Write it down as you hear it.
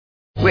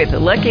With the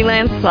Lucky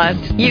Land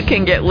Slots, you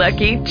can get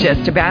lucky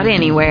just about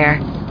anywhere.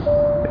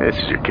 This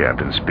is your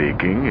captain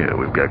speaking.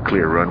 We've got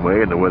clear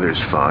runway and the weather's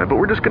fine, but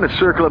we're just going to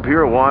circle up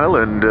here a while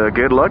and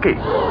get lucky.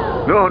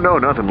 No,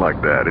 nothing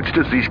like that. It's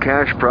just these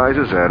cash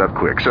prizes add up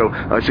quick. So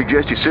I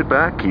suggest you sit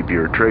back, keep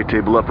your tray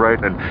table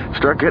upright, and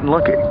start getting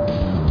lucky.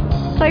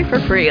 Play for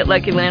free at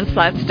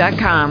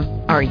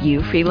LuckyLandSlots.com. Are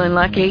you feeling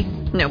lucky?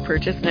 No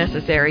purchase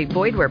necessary.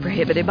 Void where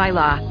prohibited by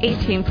law.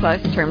 18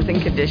 plus terms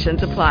and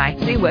conditions apply.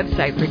 See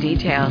website for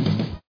details.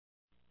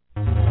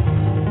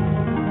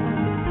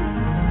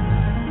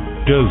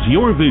 Does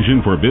your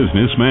vision for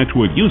business match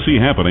what you see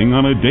happening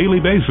on a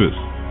daily basis?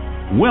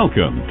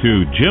 Welcome to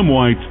Jim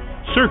White's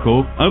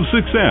Circle of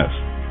Success,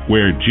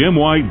 where Jim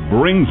White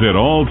brings it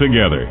all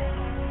together.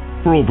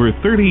 For over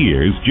 30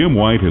 years, Jim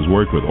White has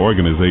worked with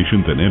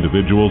organizations and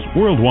individuals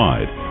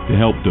worldwide to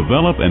help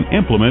develop and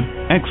implement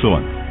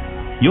excellence.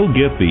 You'll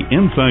get the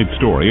inside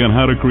story on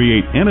how to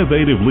create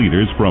innovative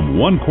leaders from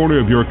one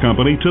corner of your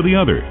company to the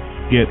other.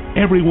 Get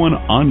everyone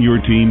on your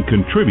team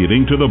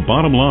contributing to the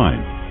bottom line.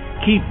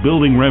 Keep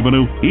building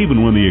revenue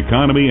even when the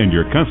economy and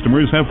your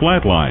customers have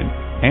flatlined,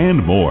 and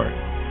more.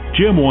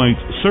 Jim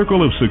White's Circle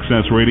of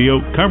Success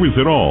Radio covers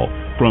it all,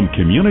 from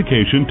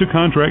communication to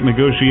contract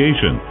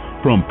negotiation,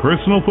 from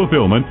personal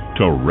fulfillment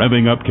to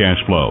revving up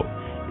cash flow.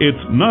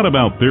 It's not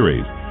about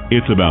theories.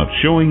 It's about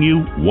showing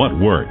you what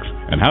works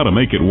and how to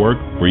make it work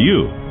for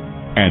you.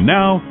 And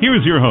now,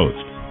 here's your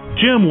host,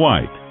 Jim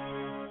White.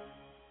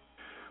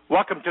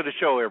 Welcome to the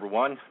show,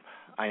 everyone.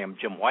 I am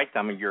Jim White.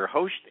 I'm your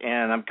host,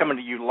 and I'm coming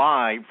to you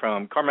live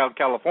from Carmel,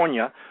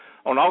 California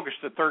on August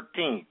the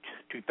 13th,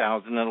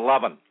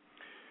 2011.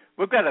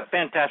 We've got a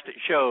fantastic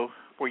show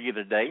for you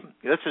today.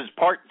 This is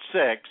part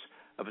 6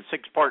 of a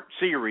 6-part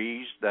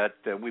series that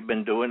we've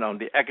been doing on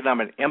the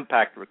economic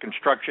impact of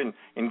construction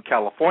in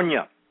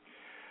California.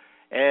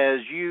 As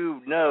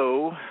you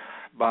know,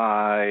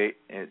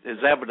 as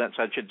evidence,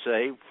 I should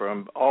say,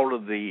 from all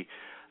of the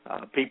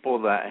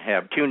people that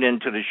have tuned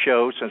into the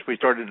show since we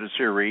started the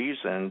series,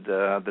 and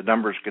the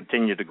numbers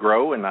continue to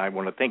grow, and I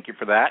want to thank you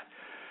for that,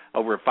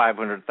 over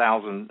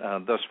 500,000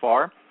 thus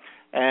far.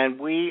 And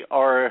we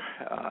are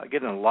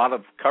getting a lot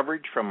of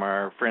coverage from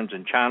our friends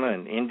in China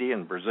and India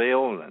and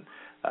Brazil, and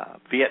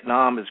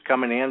Vietnam is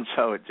coming in,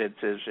 so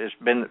it's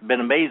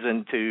been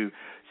amazing to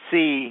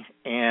see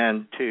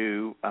and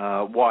to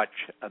watch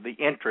the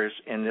interest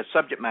in this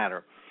subject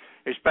matter,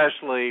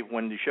 especially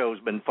when the show's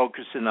been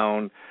focusing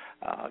on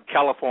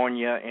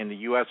California and the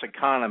U.S.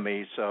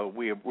 economy. So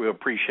we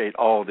appreciate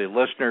all the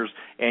listeners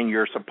and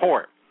your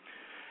support.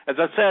 As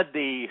I said,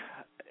 the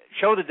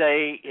show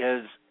today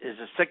is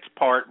a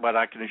 6-part, but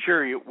I can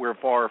assure you we're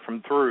far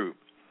from through.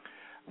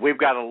 We've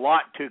got a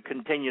lot to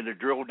continue to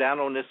drill down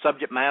on this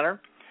subject matter,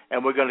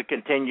 and we're going to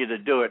continue to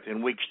do it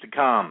in weeks to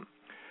come.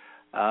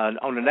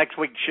 On the next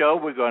week's show,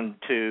 we're going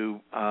to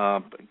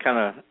kind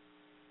of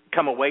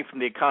come away from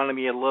the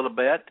economy a little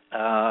bit,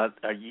 a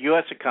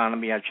U.S.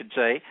 economy, I should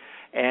say,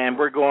 and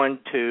we're going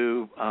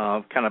to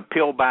kind of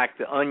peel back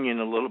the onion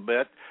a little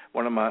bit,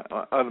 one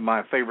of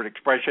my favorite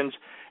expressions,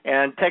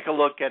 and take a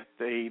look at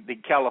the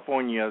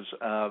California's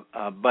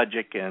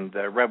budget and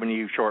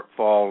revenue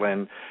shortfall,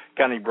 and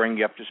kind of bring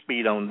you up to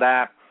speed on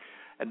that.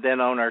 And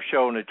then on our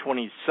show on the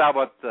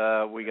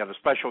 27th, we got a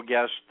special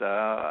guest,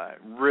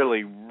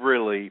 really,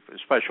 really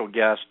special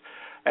guest.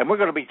 And we're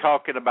going to be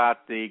talking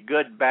about the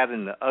good, bad,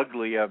 and the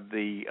ugly of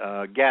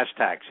the gas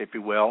tax, if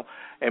you will,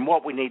 and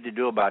what we need to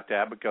do about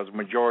that, because the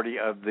majority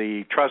of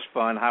the trust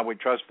fund, highway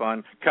trust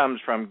fund, comes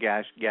from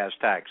gas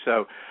tax.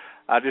 So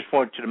I just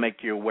wanted to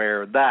make you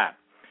aware of that.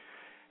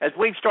 As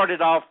we've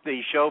started off the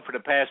show for the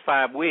past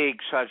 5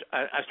 weeks, I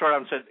started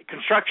off and said,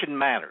 construction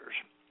matters.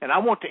 And I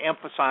want to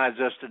emphasize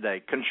this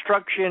today.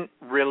 Construction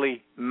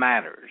really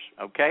matters,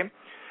 okay?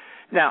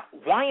 Now,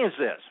 why is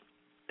this?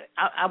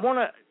 I want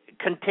to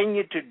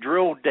continue to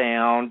drill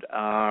down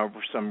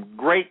some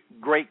great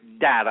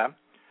data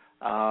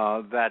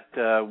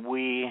that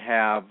we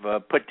have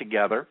put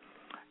together.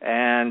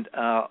 And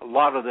a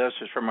lot of this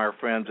is from our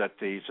friends at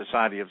the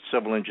Society of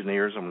Civil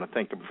Engineers. I'm going to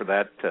thank them for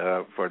that,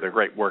 for their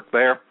great work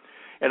there.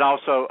 And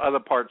also other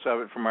parts of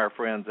it from our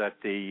friends at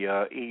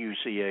the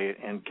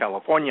EUCA in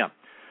California.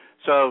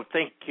 So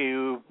thank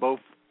you,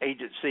 both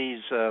agencies,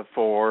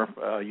 for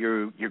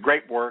your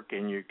great work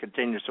and your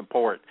continued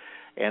support.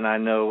 And I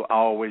know I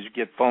always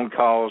get phone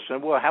calls,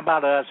 and, well, how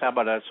about us?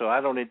 So I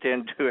don't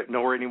intend to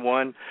ignore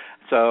anyone.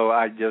 So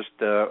I just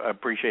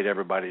appreciate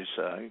everybody's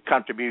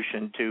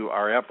contribution to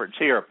our efforts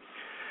here.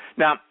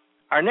 Now,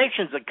 our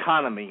nation's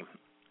economy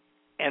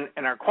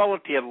and our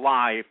quality of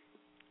life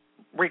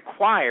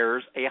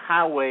requires a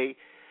highway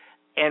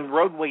and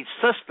roadway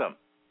system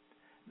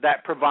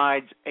that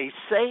provides a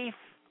safe,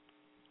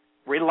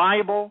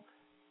 reliable,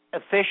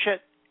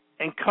 efficient,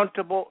 and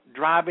comfortable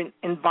driving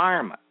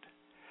environment.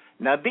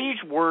 Now, these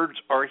words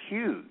are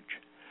huge.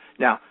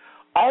 Now,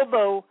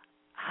 although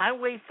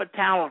highway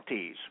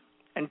fatalities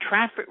and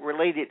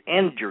traffic-related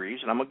injuries,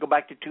 and I'm going to go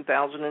back to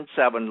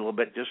 2007 a little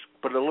bit, just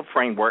put a little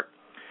framework,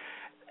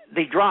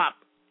 they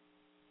dropped.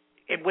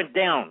 It went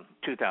down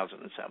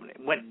 2007.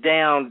 It went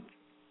down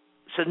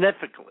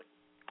significantly.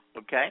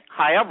 Okay.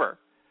 However,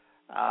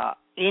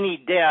 any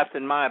death,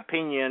 in my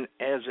opinion,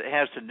 as it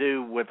has to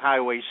do with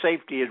highway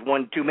safety, is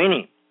one too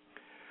many.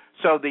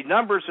 So the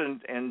numbers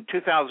in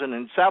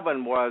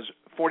 2007 was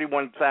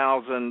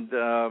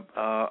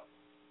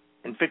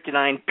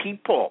 41,059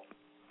 people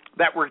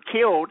that were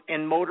killed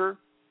in motor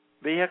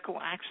vehicle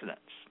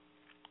accidents.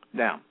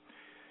 Now,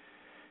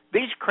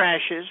 these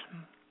crashes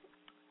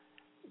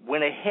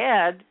went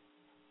ahead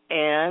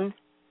and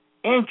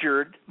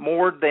injured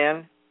more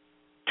than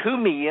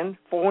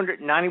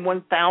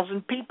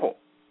 2,491,000 people.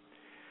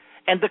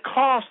 And the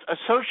cost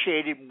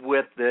associated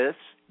with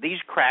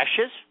these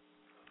crashes,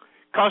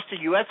 cost the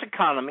U.S.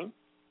 economy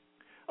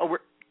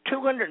over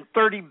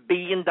 $230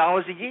 billion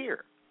a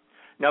year.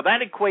 Now,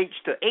 that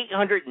equates to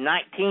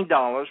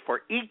 $819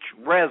 for each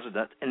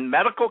resident in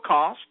medical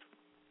cost,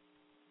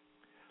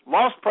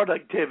 lost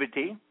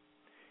productivity,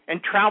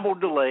 and travel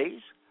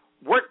delays,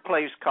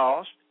 workplace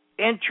cost,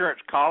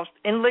 insurance cost,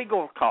 and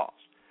legal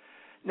costs.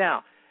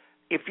 Now,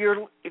 if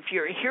you're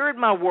hearing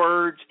my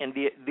words and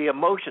the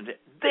emotions,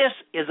 this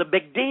is a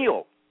big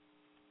deal.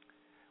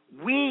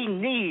 We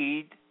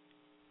need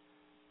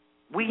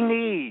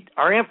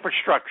our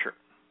infrastructure.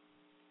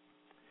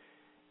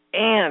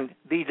 And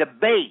the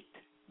debate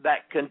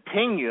that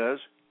continues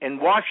in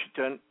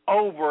Washington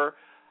over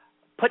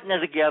putting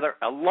together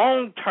a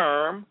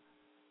long-term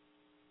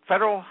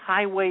federal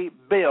highway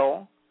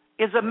bill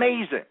is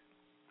amazing.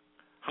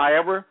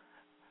 However,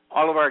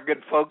 all of our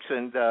good folks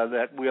and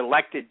that we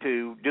elected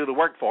to do the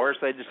work for us,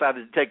 they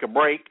decided to take a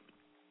break,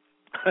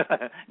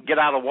 get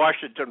out of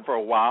Washington for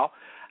a while.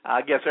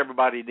 I guess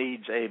everybody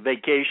needs a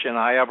vacation.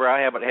 However,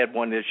 I haven't had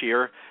one this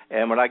year.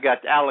 And when I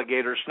got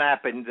alligators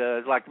snapping,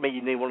 like me,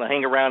 you need one to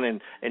hang around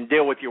and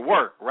deal with your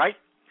work, right?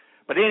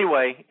 But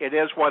anyway, it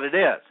is what it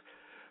is.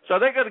 So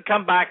they're going to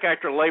come back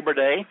after Labor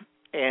Day,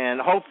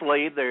 and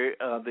hopefully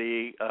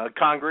the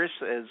Congress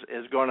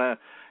is going to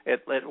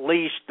at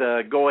least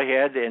go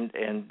ahead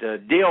and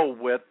deal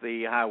with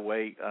the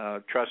highway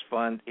trust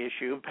fund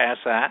issue and pass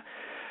that.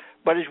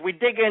 But as we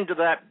dig into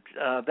that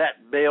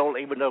bill,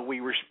 even though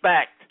we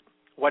respect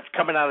what's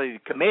coming out of the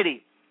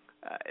committee,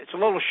 it's a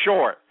little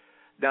short.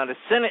 Now, the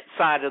Senate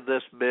side of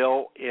this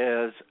bill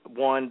is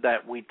one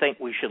that we think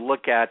we should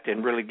look at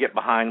and really get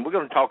behind. We're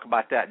going to talk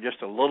about that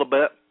just a little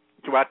bit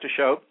throughout the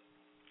show.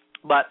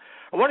 But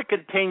I want to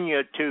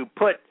continue to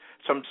put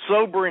some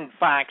sobering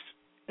facts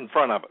in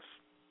front of us.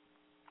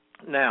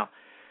 Now,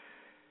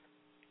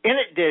 in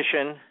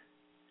addition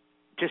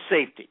to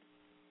safety,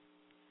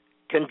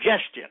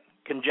 congestion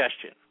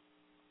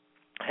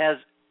has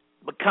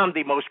become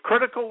the most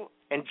critical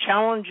and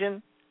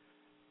challenging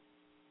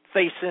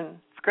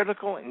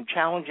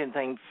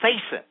thing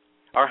facing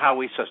our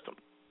highway system.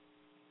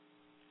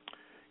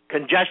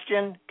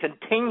 Congestion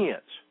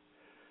continues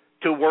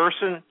to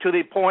worsen to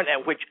the point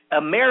at which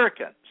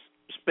Americans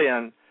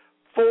spend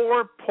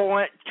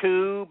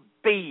 4.2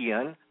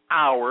 billion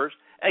hours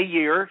a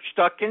year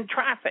stuck in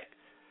traffic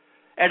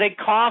at a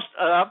cost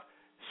of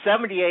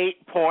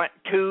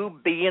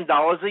 $78.2 billion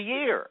a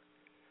year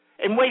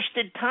in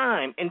wasted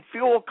time and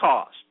fuel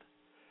cost.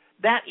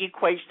 That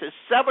equates to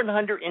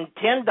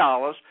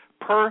 $710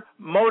 per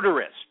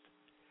motorist.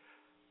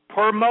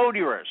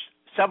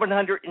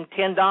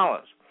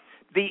 $710.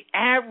 The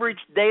average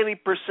daily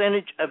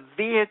percentage of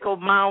vehicle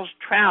miles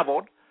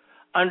traveled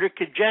under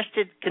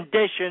congested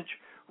conditions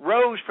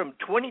rose from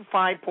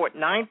 25.9%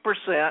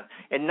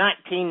 in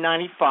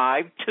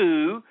 1995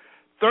 to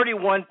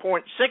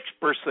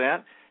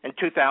 31.6% in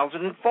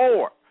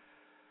 2004.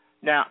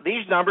 Now,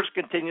 these numbers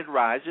continue to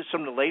rise. It's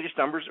some of the latest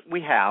numbers that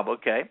we have,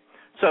 okay?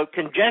 So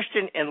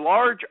congestion in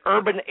large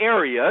urban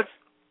areas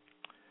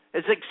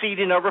is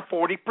exceeding over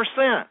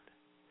 40%.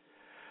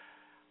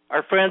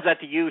 Our friends at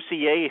the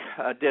UCA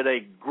did a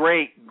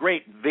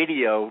great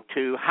video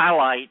to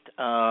highlight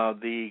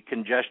the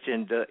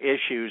congestion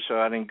issues. So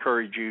I'd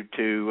encourage you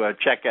to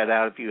check that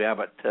out if you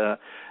haven't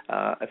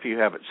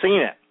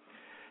seen it.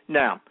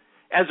 Now,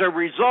 as a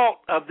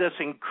result of this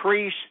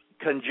increased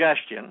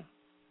congestion,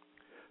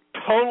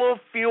 total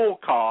fuel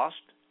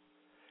cost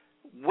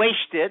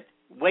wasted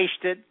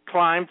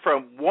climbed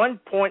from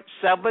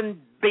 1.7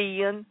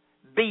 billion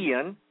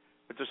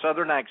with a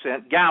southern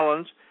accent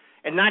gallons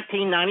in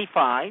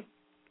 1995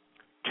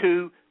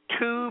 to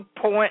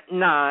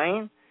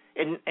 2.9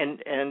 in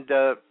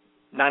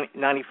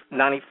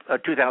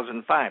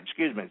 2005.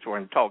 Excuse me, so we're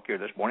going to talk here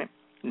this morning.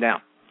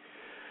 Now,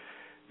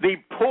 the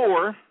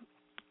poor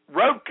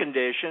road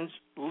conditions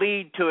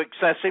lead to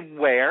excessive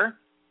wear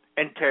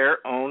and tear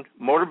on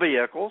motor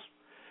vehicles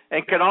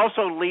and can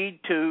also lead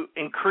to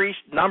increased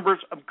numbers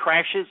of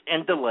crashes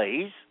and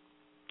delays.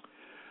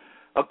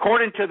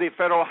 According to the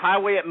Federal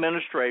Highway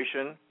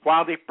Administration,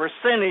 while the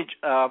percentage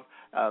of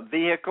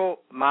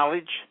vehicle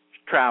mileage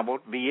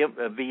traveled,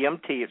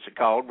 VMT it's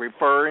called,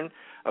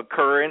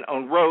 occurring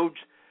on roads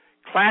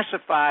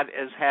classified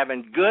as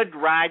having good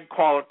ride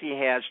quality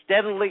has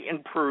steadily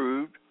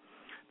improved,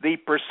 the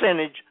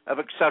percentage of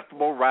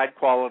acceptable ride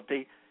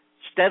quality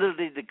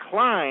steadily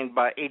declined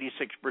by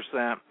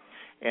 86%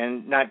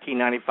 in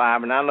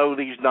 1995, and I know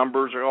these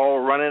numbers are all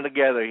running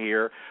together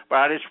here, but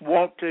I just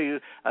want to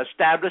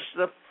establish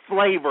the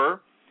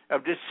flavor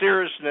of this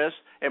seriousness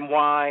and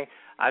why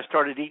I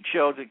started each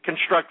show that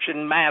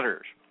construction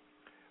matters.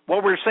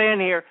 What we're saying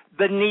here,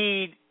 the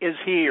need is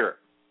here.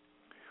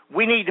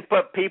 We need to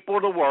put people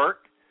to work,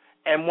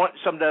 and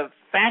some of the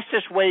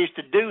fastest ways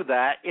to do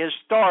that is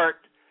start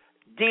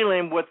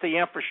dealing with the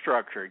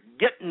infrastructure,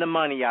 getting the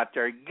money out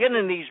there,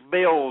 getting these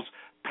bills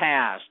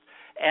passed,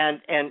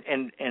 and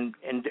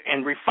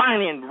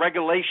refining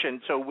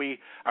regulation so we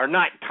are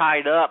not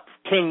tied up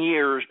 10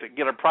 years to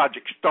get a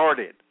project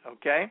started,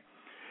 okay?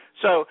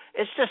 So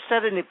it's just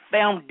setting the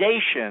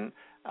foundation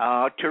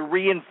to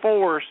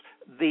reinforce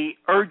the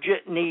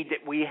urgent need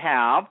that we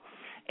have,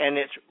 and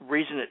it's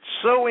reason it's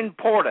so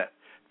important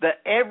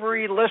that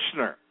every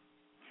listener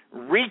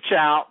reach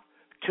out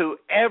to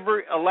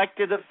every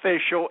elected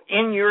official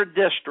in your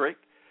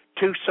district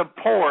to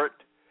support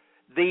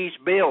these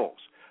bills.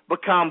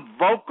 Become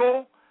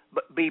vocal,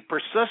 but be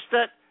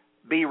persistent,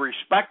 be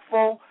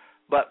respectful,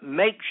 but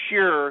make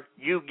sure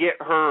you get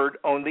heard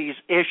on these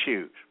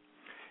issues.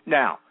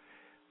 Now,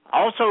 I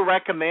also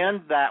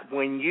recommend that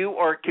when you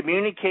are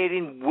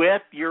communicating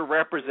with your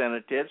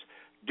representatives,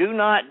 do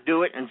not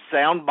do it in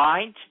sound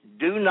bites,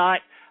 do not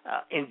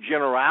in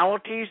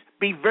generalities.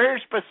 Be very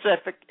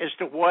specific as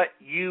to what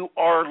you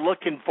are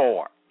looking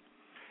for.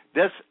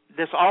 This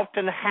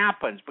often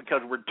happens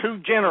because we're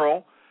too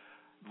general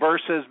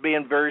versus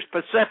being very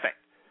specific.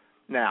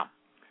 Now,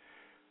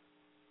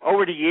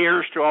 over the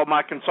years, through all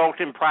my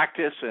consulting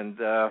practice and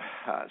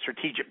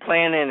strategic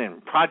planning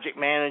and project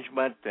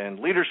management and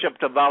leadership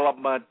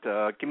development,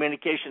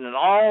 communication, and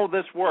all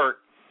this work,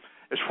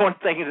 is one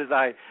thing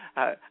that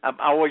I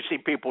always see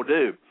people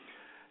do.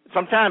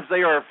 Sometimes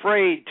they are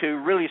afraid to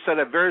really set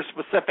a very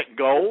specific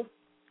goal.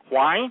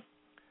 Why?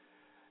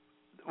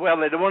 Well,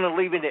 they don't want to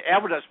leave any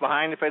evidence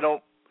behind if they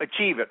don't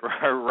achieve it,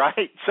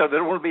 right? So they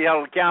don't want to be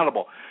held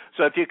accountable.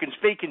 So if you can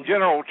speak in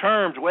general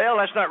terms, well,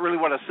 that's not really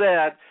what I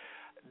said.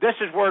 This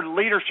is where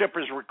leadership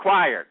is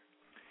required.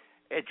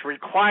 It's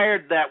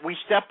required that we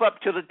step up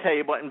to the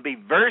table and be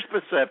very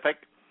specific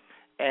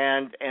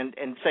and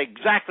say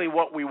exactly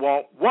what we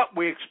want, what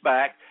we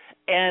expect,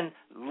 and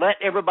let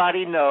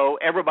everybody know,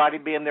 everybody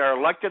being their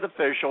elected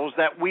officials,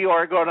 that we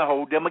are going to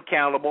hold them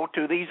accountable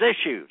to these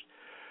issues.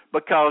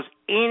 Because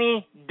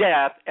any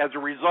death as a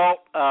result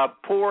of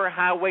poor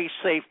highway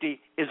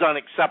safety is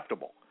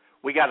unacceptable.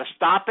 We got to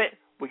stop it.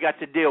 We got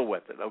to deal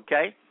with it,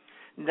 okay?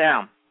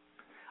 Now,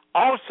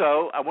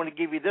 also, I want to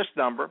give you this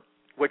number,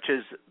 which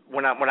is,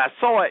 when I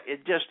saw it,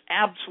 it just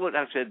absolutely,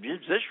 I said, is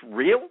this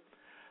real?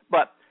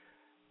 But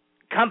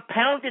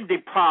compounding the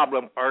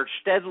problem are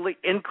steadily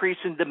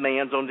increasing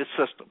demands on the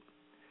system.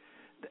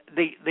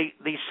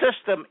 The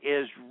system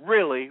is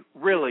really,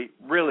 really,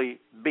 really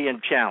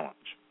being challenged.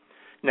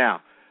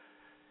 Now,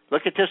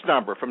 look at this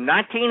number. From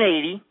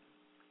 1980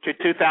 to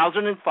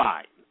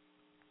 2005,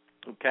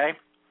 okay,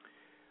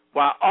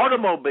 while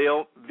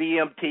automobile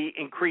VMT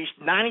increased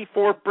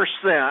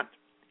 94%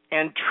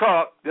 and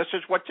truck, this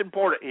is what's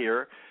important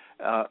here,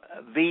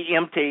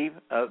 VMT,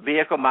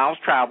 vehicle miles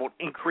traveled,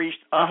 increased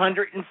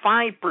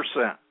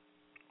 105%.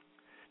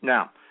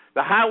 Now,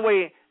 the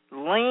highway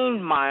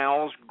lane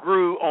miles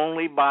grew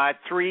only by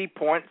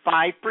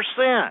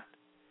 3.5%.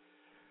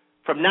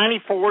 From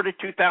 94 to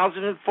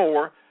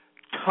 2004,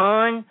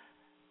 ton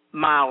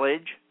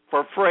mileage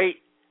for freight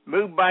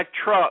moved by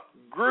truck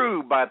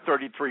grew by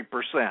 33%.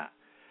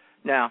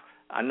 Now,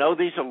 I know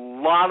these are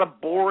a lot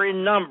of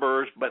boring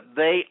numbers, but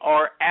they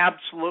are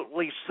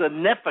absolutely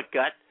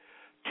significant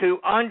to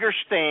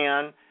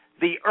understand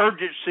the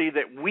urgency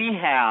that we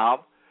have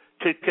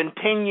to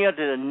continue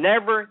to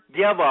never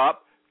give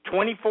up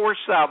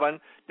 24/7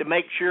 to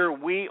make sure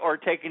we are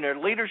taking a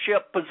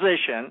leadership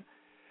position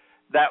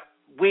that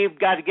we've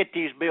got to get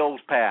these bills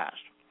passed.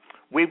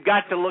 We've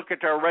got to look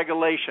at our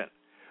regulation.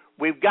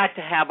 We've got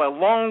to have a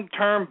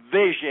long-term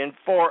vision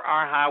for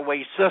our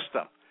highway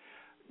system,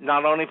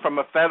 not only from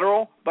a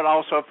federal, but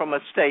also from a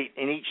state,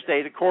 in each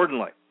state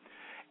accordingly.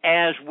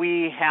 As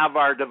we have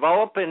our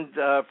developing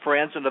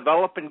friends in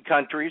developing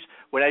countries,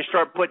 when they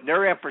start putting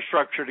their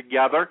infrastructure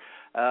together,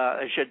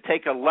 they should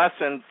take a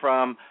lesson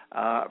from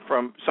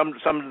some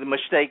of the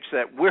mistakes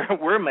that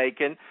we're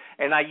making.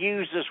 And I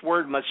use this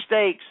word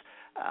mistakes,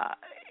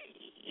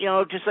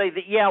 to say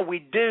that, yeah, we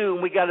do,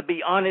 and we got to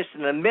be honest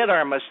and admit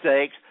our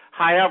mistakes.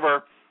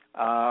 However,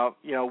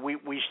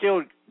 we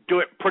still do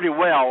it pretty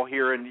well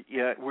here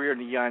we're in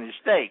the United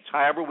States.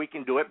 However, we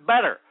can do it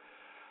better.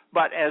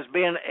 But as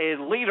being a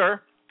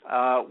leader,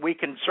 we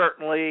can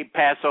certainly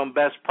pass on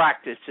best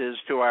practices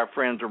to our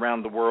friends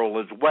around the world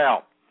as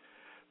well,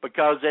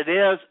 because it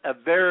is a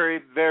very,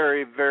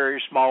 very,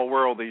 very small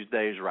world these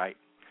days, right?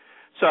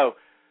 So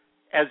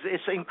as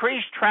this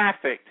increased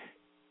traffic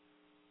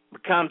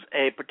becomes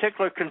a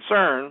particular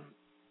concern,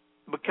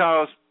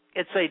 because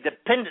it's a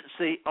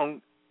dependency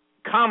on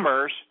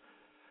commerce,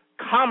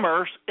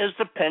 commerce is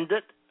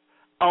dependent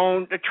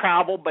on the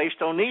travel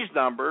based on these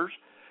numbers,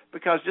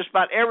 because just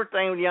about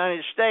everything in the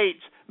United States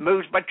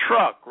moves by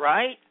truck,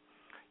 right?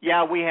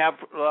 Yeah, we have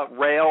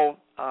rail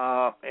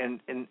and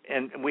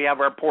we have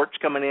our ports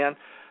coming in.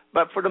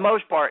 But for the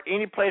most part,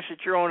 any place that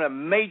you're on a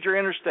major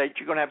interstate,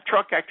 you're going to have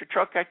truck after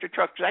truck after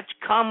truck. That's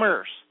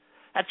commerce.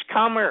 That's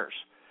commerce.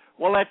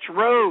 Well, that's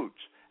roads.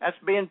 That's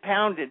being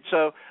pounded.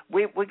 So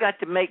we got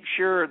to make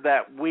sure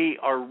that we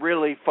are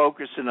really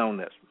focusing on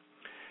this.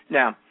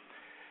 Now,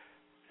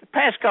 the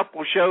past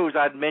couple of shows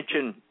I'd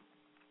mentioned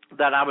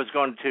that I was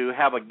going to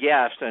have a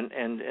guest,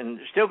 and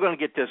still going to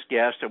get this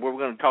guest, and we're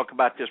going to talk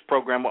about this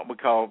program, what we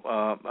call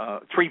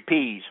 3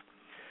 Ps.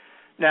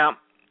 Now,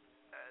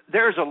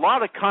 there's a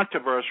lot of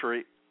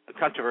controversy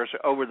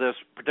over this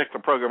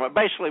particular program. But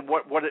basically,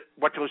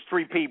 what those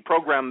 3P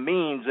program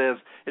means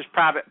is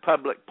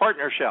private-public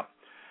partnership,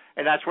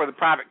 and that's where the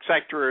private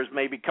sector is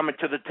maybe coming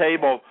to the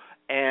table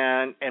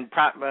and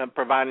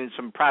providing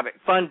some private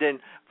funding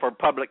for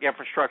public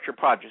infrastructure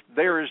projects.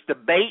 There is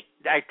debate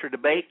after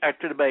debate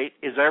after debate.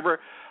 Is ever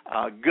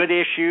a good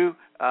issue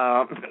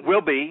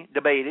will be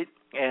debated,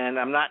 and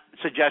I'm not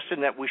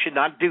suggesting that we should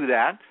not do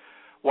that.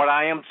 What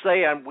I am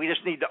saying, we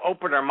just need to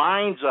open our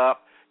minds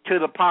up to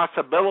the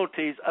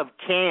possibilities of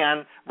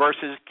can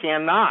versus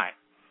cannot.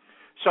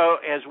 So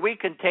as we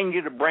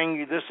continue to bring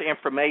you this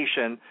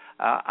information,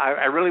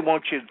 I really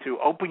want you to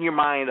open your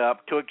mind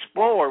up to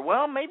explore,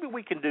 well, maybe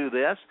we can do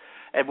this,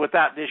 and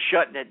without this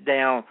shutting it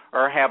down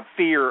or have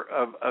fear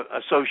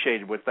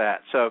associated with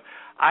that. So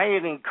I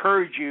would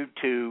encourage you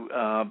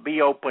to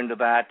be open to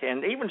that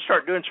and even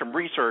start doing some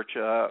research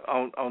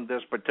on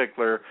this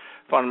particular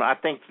fund. I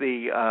think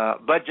the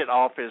Budget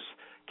Office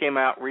came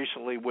out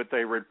recently with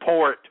a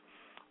report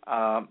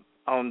on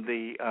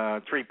the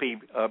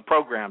 3P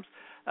programs,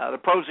 the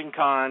pros and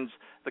cons,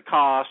 the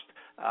cost,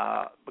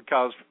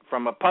 because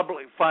from a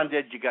public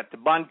funded, you got the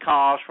bond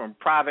cost. From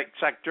private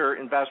sector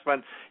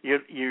investment,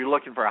 you're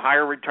looking for a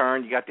higher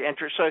return. You got the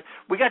interest. So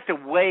we got to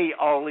weigh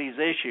all these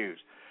issues.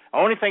 The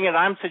only thing that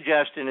I'm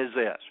suggesting is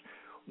this.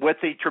 With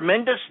the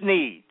tremendous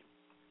need,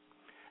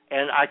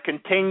 and I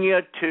continue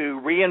to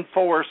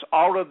reinforce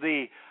all of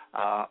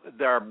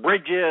our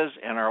bridges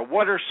and our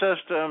water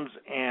systems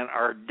and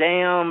our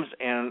dams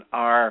and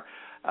our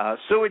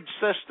sewage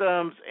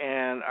systems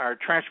and our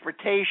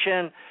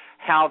transportation,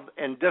 how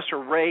in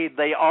disarray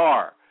they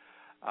are.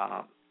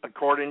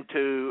 According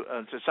to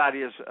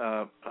Society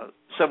of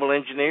Civil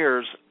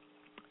Engineers,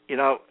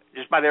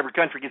 just about every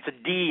country gets a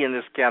D in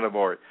this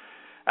category.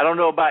 I don't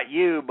know about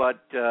you,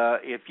 but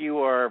if you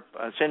are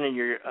sending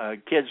your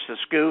kids to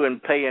school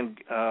and paying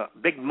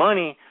big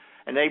money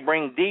and they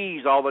bring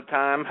D's all the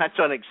time, that's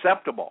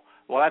unacceptable.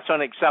 Well, that's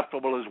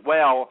unacceptable as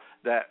well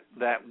that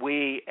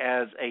we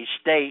as a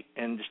state,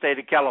 and the state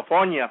of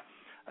California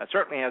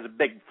certainly has a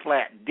big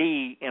flat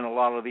D in a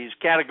lot of these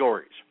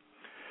categories.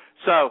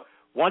 So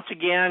once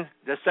again,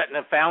 just setting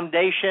a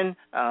foundation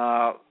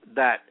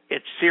that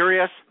it's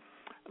serious,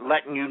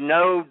 letting you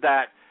know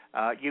that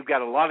you've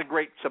got a lot of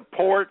great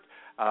support.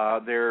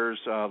 There's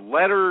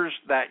letters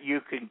that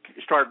you can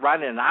start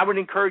writing, and I would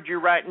encourage you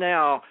right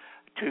now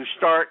to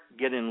start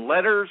getting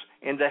letters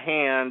into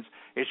hands,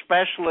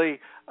 especially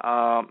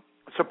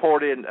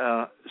supporting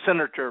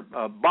Senator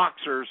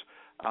Boxer's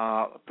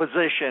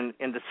position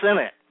in the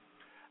Senate.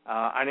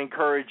 I'd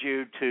encourage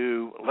you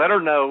to let her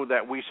know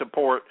that we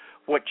support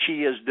what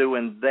she is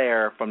doing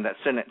there from that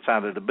Senate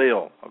side of the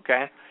bill.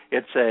 Okay,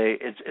 it's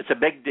a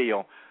big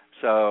deal.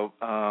 So,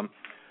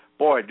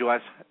 boy, do I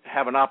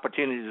have an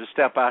opportunity to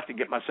step out to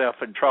get myself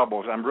in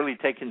trouble. I'm really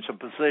taking some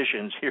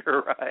positions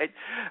here, right?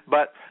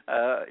 But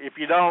if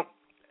you don't,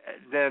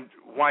 then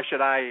why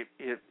should I?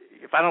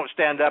 If I don't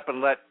stand up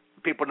and let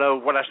people know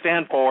what I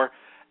stand for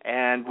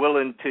and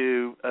willing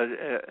to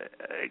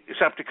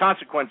accept the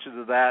consequences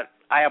of that,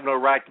 I have no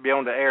right to be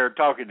on the air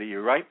talking to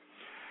you, right?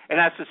 And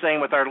that's the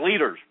same with our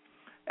leaders.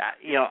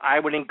 I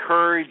would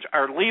encourage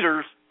our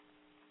leaders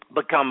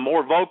become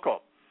more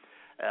vocal.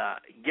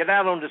 Get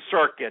out on the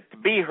circuit,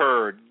 be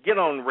heard, get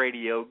on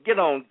radio, get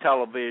on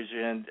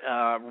television,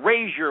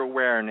 raise your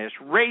awareness,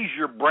 raise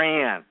your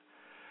brand.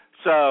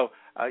 So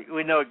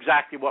we know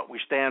exactly what we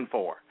stand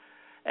for.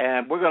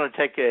 And we're going to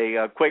take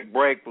a quick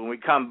break. When we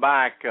come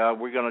back,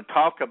 we're going to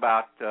talk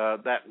about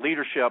that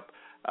leadership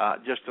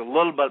just a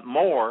little bit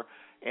more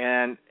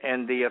and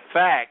the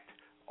effect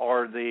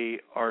or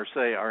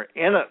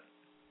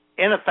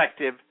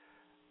ineffective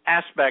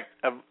aspect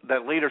of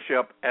that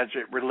leadership as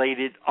it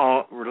related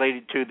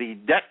to the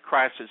debt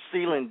crisis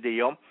ceiling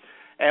deal.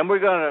 And we're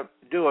going to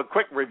do a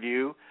quick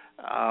review,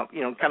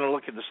 kind of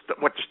look at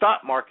what the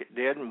stock market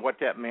did and what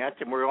that meant.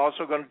 And we're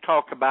also going to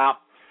talk about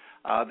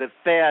the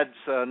Fed's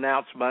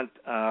announcement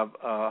of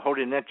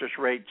holding interest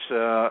rates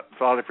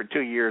for 2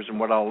 years and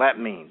what all that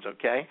means,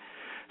 okay?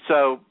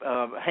 So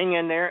hang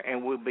in there,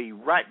 and we'll be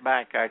right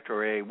back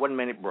after a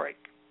 1-minute break.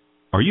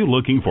 Are you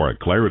looking for a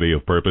clarity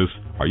of purpose?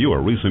 Are you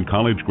a recent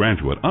college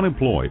graduate,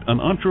 unemployed, an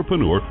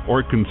entrepreneur,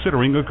 or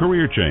considering a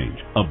career change?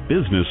 A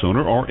business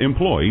owner or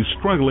employee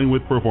struggling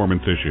with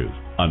performance issues?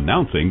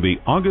 Announcing the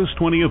August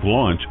 20th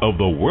launch of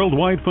the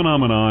worldwide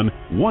phenomenon,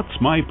 What's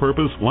My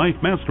Purpose Life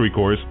Mastery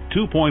Course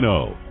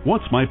 2.0.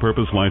 What's My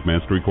Purpose Life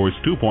Mastery Course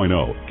 2.0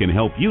 can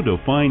help you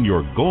define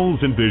your goals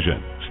and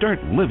vision.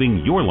 Start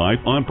living your life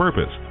on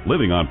purpose.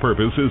 Living on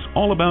purpose is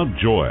all about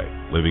joy.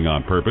 Living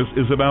on purpose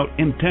is about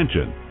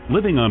intention.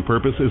 Living on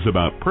purpose is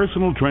about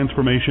personal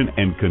transformation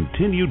and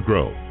continued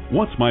growth.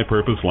 What's My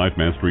Purpose Life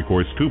Mastery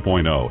Course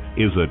 2.0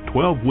 is a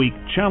 12-week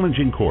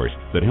challenging course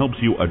that helps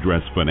you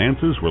address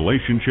finances,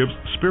 relationships,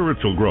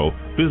 spiritual growth,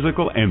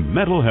 physical and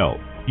mental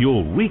health.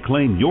 You'll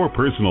reclaim your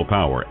personal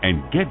power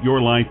and get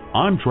your life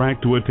on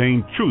track to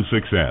attain true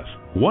success.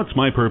 What's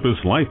My Purpose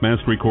Life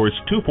Mastery Course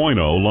 2.0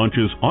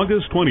 launches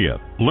August 20th.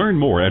 Learn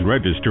more and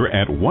register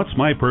at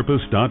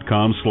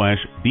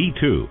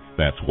whatsmypurpose.com/V2.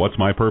 That's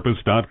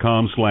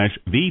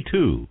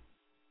whatsmypurpose.com/V2.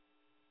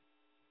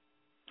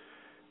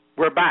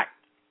 We're back.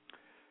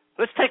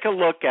 Let's take a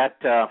look at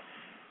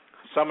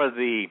some of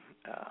the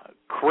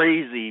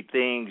crazy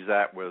things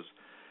that was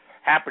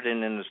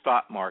happening in the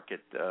stock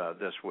market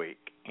this week.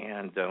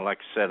 And like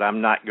I said, I'm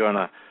not going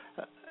to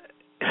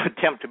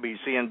attempt to be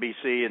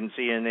CNBC and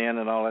CNN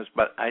and all this,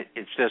 but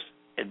it's just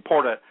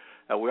important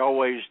that we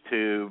always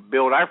to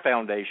build our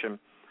foundation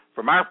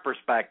from our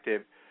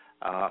perspective,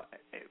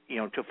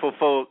 to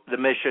fulfill the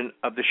mission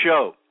of the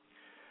show.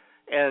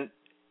 And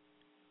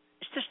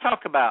let's just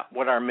talk about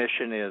what our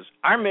mission is.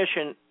 Our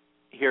mission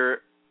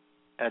here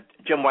at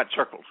Jim White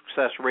Circle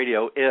Success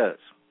Radio is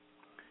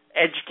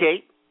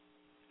educate,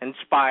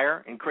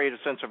 inspire, and create a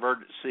sense of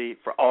urgency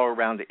for all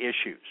around the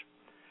issues.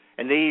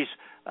 And these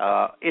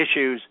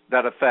issues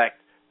that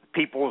affect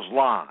people's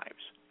lives,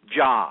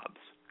 jobs,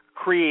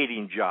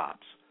 creating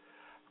jobs,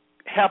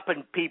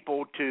 helping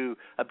people to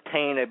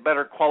obtain a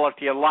better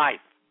quality of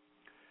life,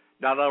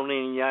 not only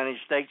in the United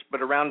States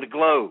but around the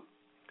globe.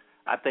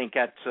 I think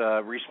that's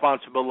a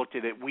responsibility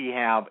that we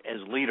have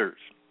as leaders.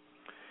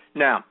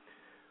 Now,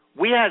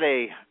 we had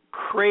a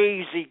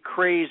crazy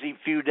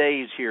few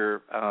days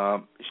here,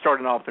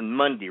 starting off on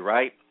Monday,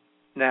 right?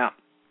 Now,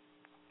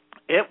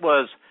 it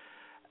was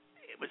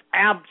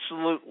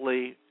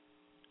absolutely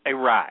a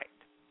ride.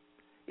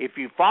 If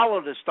you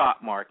follow the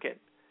stock market,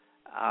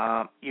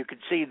 you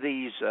could see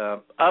these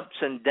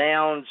ups and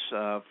downs,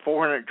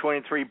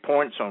 423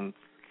 points on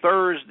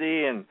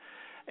Thursday, and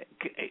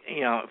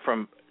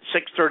from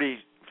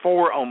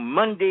 634 on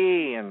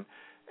Monday, and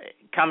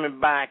coming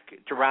back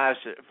to rise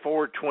at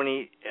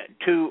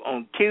 422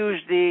 on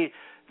Tuesday,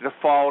 to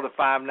fall to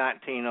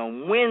 519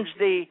 on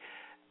Wednesday,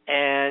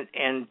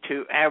 and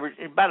to average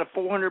about a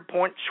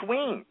 400-point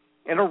swing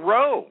in a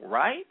row,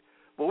 right?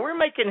 Well, we're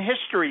making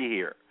history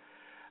here.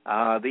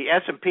 The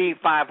S&P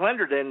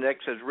 500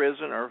 index has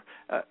risen or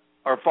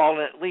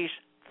fallen at least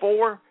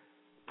 4%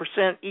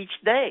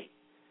 each day.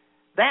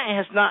 That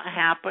has not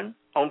happened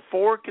on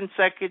 4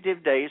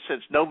 consecutive days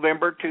since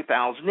November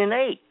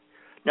 2008.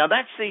 Now,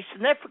 that's the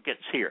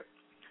significance here.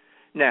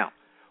 Now,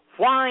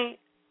 why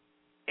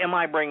am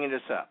I bringing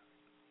this up?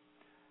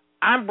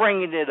 I'm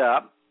bringing it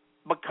up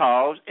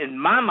because, in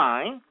my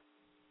mind,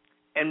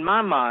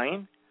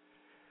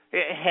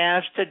 it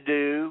has to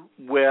do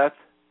with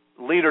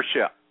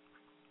leadership.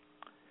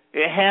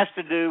 It has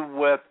to do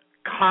with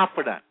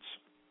confidence.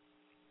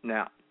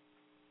 Now,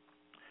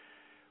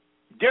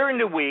 during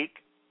the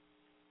week,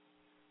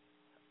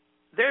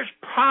 there's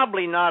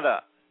probably not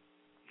a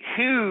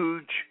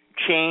huge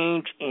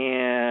change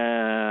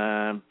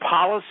in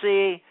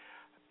policy,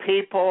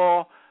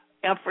 people,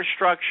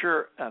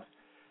 infrastructure.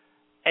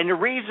 And the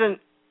reason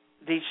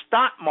the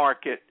stock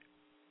market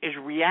is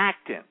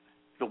reacting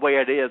the way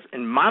it is,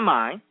 in my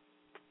mind,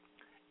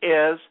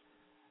 is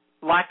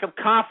lack of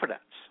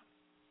confidence,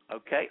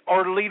 okay,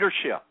 or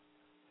leadership.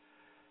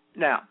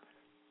 Now,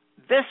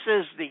 this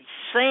is the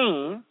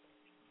same,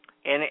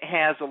 and it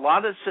has a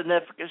lot of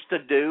significance to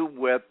do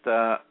with,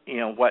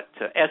 what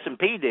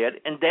S&P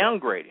did in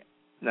downgrading.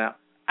 Now,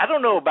 I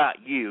don't know about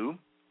you,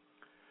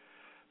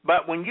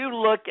 but when you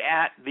look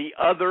at the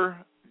other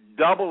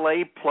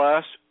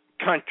AA+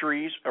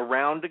 countries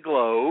around the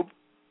globe,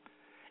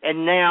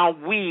 and now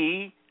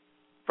we,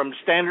 from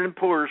Standard &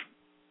 Poor's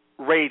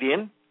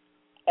rating,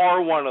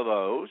 are one of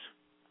those,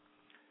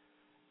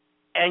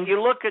 and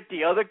you look at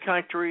the other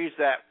countries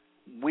that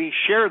we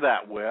share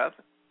that with,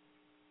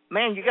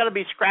 man, you got to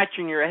be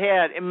scratching your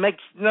head. It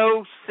makes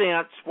no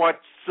sense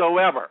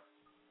whatsoever.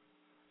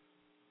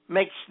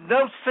 Makes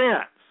no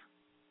sense.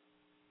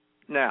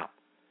 Now,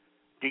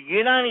 the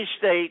United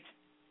States,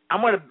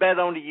 I'm going to bet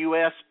on the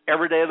U.S.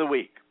 every day of the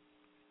week.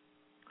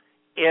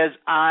 As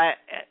I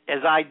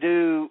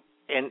do,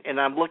 and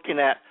I'm looking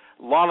at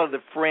a lot of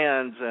the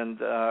friends and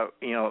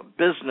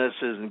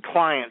businesses and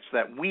clients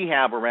that we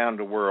have around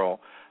the world,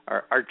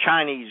 our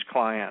Chinese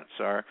clients,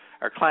 our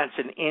clients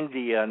in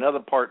India and other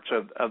parts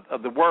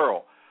of the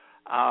world.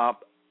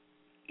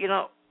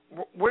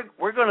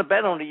 We're going to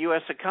bet on the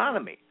U.S.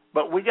 economy,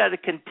 but we got to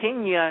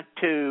continue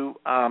to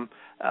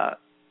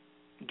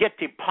get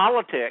to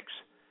politics,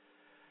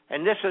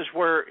 and this is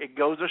where it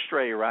goes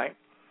astray, right?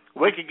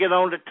 We could get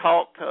on the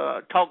talk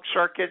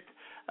circuit.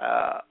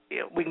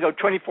 We can go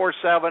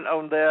 24/7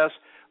 on this.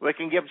 We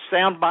can give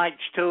sound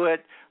bites to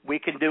it. We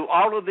can do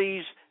all of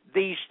these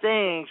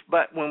things,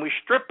 but when we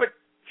strip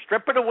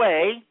strip it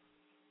away.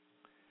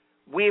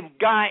 We've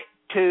got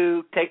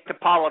to take the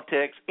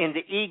politics into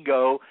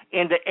ego,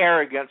 into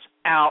arrogance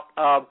out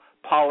of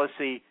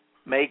policy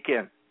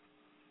making.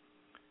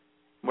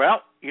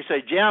 Well, you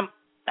say, Jim,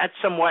 that's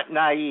somewhat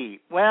naive.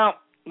 Well,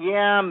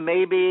 yeah,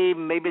 maybe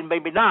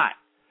not.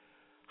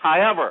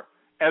 However,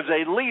 as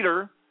a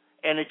leader,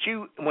 and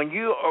when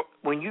you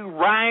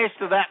rise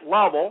to that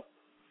level,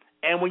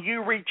 and when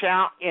you reach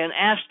out and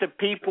ask the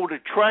people to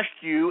trust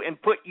you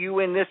and put you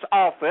in this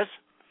office,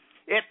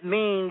 it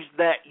means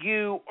that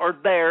you are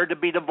there to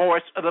be the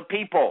voice of the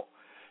people,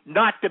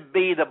 not to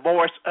be the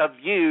voice of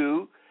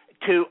you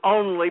to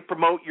only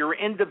promote your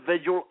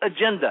individual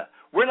agenda.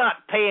 We're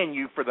not paying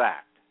you for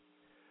that.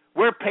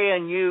 We're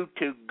paying you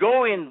to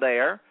go in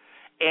there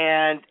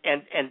and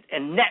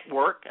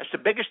network. That's the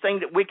biggest thing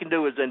that we can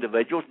do as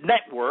individuals,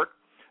 network,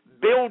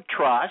 build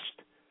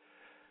trust,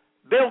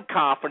 build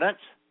confidence,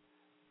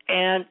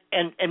 and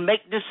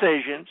make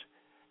decisions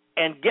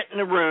and get in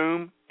the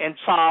room and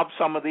solve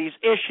some of these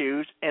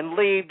issues and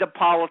leave the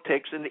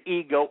politics and the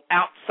ego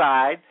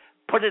outside,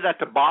 put it at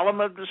the bottom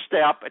of the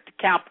step at the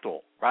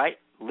Capitol, right?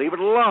 Leave it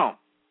alone.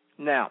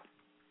 Now,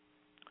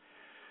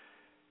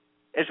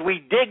 as we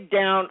dig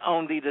down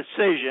on the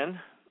decision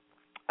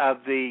of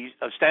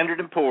Standard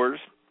 & Poor's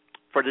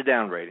for the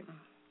downgrading,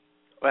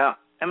 well,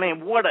 I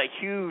mean, what a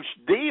huge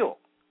deal.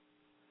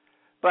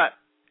 But,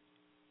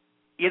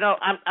 you know,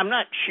 I'm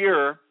not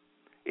sure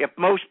if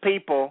most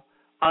people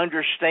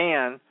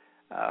understand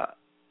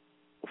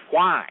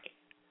why.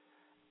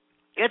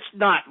 It's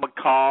not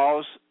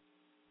because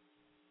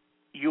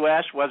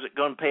U.S. wasn't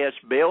going to pay us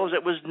bills.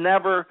 It was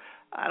never,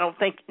 I don't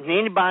think, in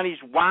anybody's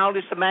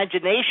wildest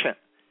imagination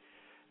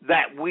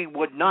that we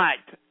would not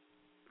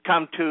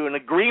come to an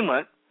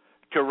agreement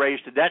to raise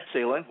the debt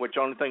ceiling, which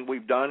the only thing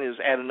we've done is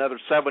add another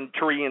 $7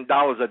 trillion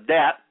of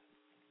debt.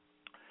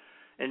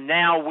 And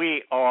now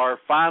we are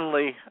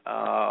finally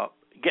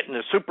getting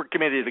a super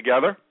committee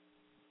together,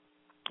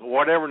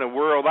 whatever in the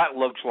world that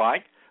looks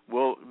like.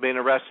 Will be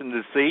interesting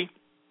to see,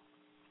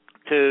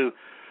 to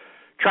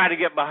try to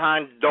get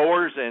behind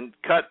doors and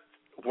cut,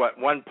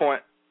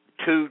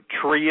 1.2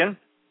 trillion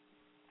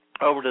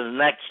over to the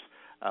next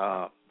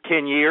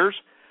 10 years.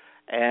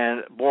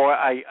 And, boy,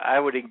 I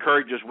would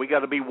encourage us, we got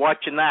to be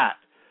watching that.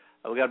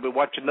 We got to be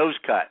watching those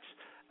cuts.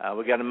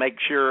 We got to make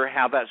sure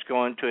how that's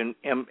going to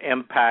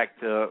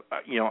impact,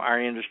 our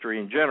industry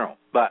in general.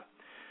 But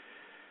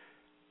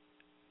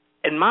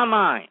in my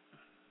mind,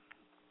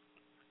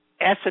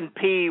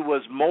 S&P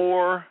was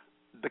more,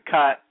 the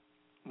cut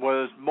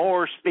was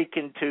more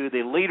speaking to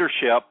the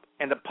leadership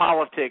and the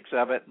politics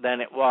of it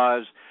than it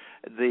was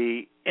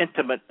the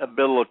intimate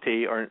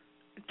ability or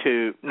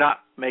to not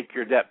make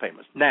your debt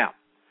payments. Now,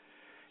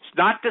 it's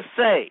not to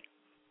say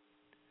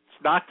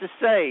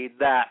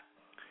that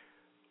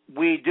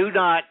we do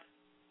not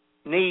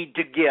need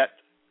to get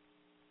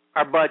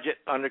our budget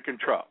under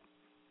control.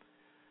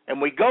 And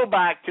we go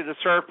back to the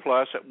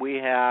surplus that we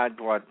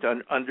had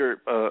under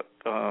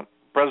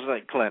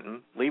President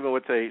Clinton, leaving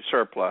with a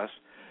surplus,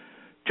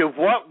 to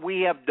what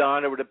we have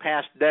done over the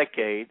past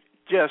decade,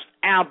 just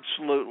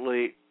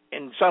absolutely,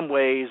 in some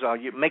ways,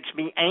 it makes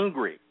me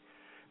angry.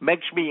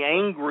 Makes me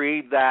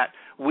angry that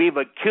we've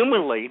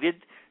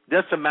accumulated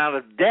this amount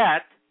of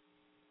debt,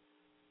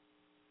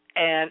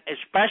 and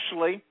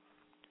especially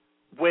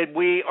when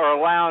we are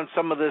allowing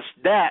some of this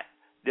debt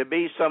to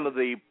be some of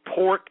the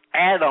pork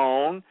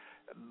add-on,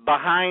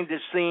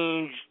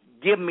 behind-the-scenes,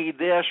 give me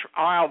this,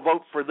 I'll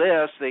vote for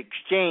this, the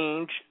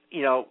exchange,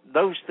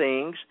 those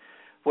things,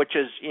 which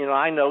is,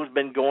 I know has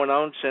been going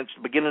on since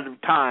the beginning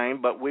of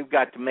time, but we've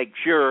got to make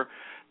sure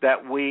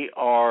that we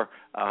are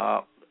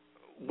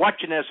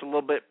watching this a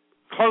little bit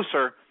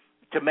closer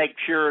to make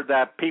sure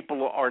that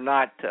people are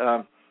not,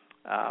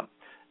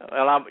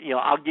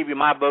 I'll give you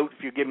my vote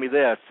if you give me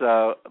this,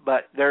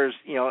 but there's,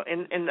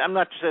 and I'm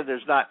not to say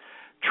there's not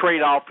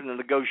trade-off in the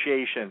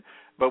negotiation,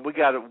 but we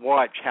got to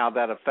watch how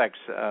that affects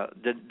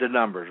the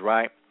numbers,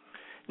 right?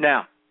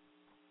 Now,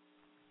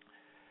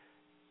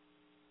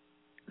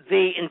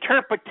 the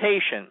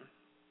interpretation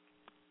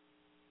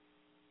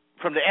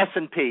from the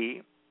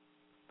S&P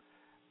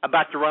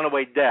about the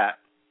runaway debt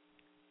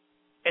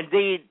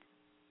indeed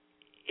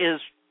is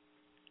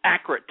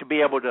accurate to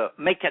be able to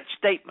make that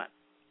statement.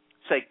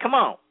 Say, come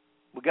on,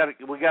 we got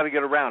to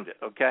get around it,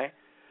 okay?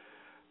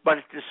 But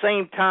at the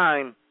same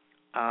time,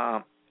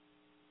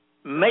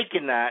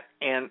 making that,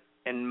 and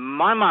in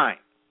my mind,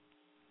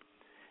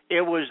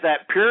 it was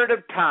that period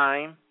of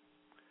time,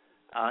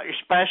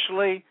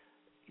 especially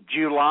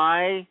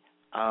July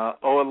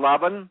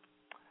 2011,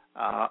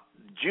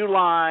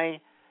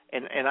 July,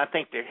 and I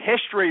think the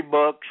history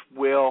books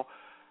will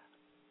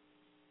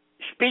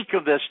speak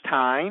of this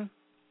time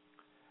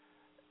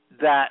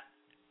that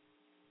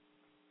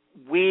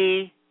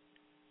we,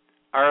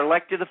 our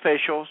elected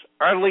officials,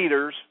 our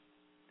leaders,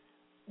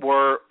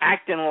 were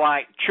acting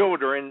like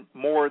children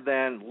more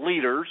than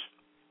leaders,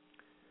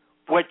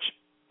 which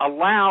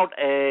allowed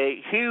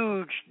a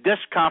huge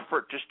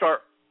discomfort to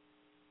start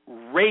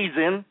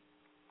raising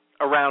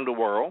around the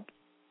world,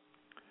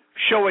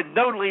 showing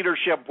no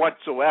leadership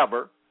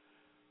whatsoever,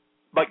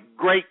 but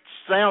great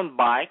sound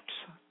bites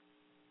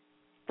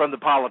from the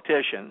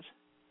politicians.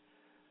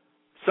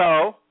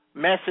 So,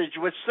 message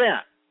was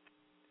sent.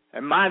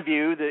 In my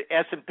view, the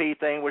S&P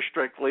thing was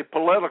strictly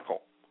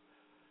political.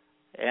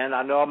 And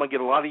I know I'm going to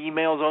get a lot of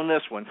emails on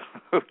this one,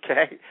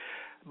 okay?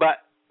 But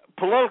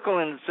political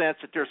in the sense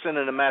that they're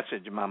sending a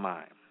message in my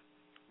mind.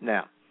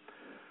 Now,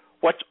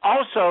 what's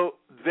also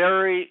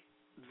very,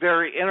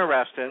 very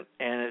interesting,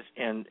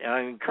 and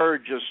I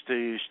encourage us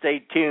to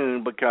stay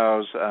tuned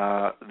because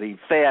the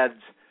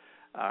Feds,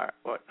 I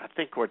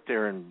think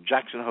they're in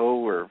Jackson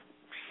Hole or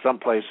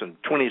someplace on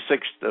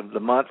 26th of the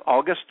month,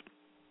 August,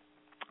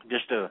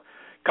 just a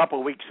couple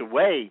of weeks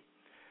away.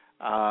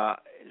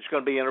 It's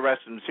going to be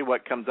interesting to see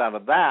what comes out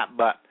of that.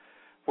 But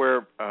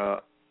where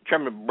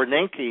Chairman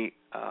Bernanke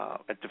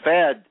at the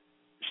Fed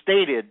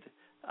stated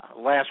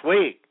last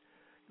week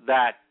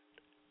that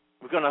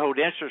we're going to hold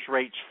interest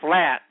rates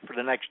flat for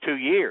the next 2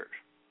 years.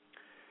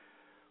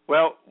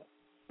 Well,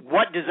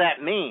 what does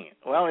that mean?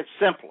 Well, it's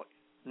simply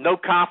no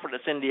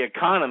confidence in the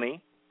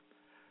economy.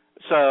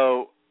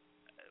 So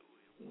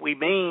we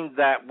mean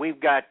that we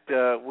got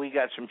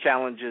some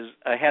challenges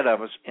ahead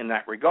of us in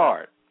that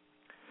regard.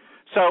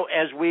 So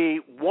as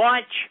we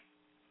watch,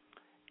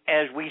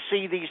 as we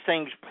see these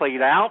things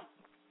played out,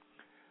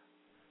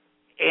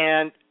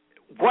 and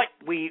what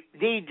we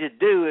need to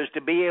do is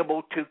to be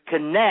able to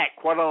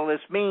connect what all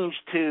this means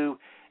to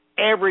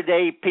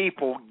everyday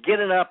people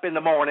getting up in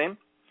the morning,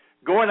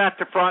 going out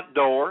the front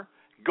door,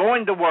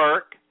 going to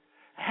work.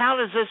 How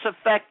does this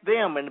affect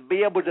them, and to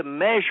be able to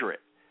measure it?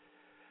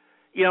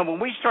 You know, when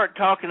we start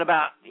talking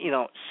about,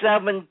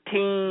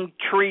 $17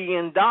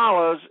 trillion,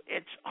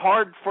 it's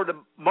hard for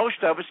most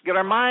of us to get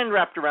our mind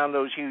wrapped around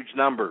those huge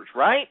numbers,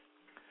 right?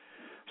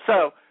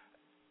 So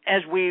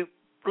as we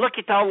look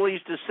at all these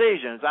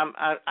decisions,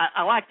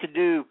 I like to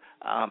do,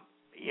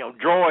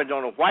 drawings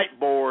on a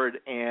whiteboard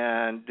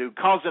and do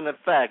cause and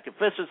effect. If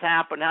this has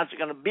happened, how's it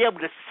going to be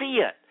able to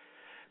see it,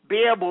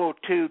 be able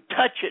to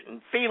touch it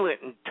and feel it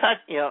and touch,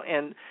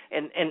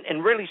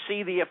 and really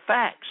see the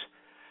effects.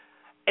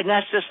 And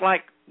that's just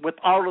like with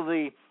all of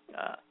the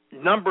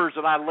numbers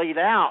that I laid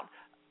out,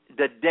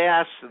 the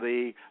deaths,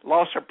 the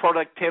loss of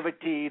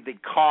productivity, the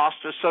cost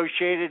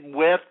associated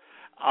with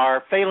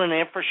our failing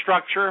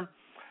infrastructure,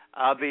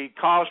 the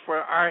cost for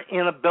our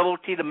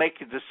inability to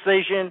make a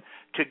decision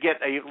to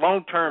get a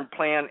long-term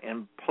plan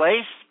in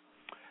place,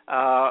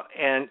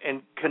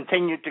 and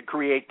continue to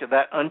create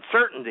that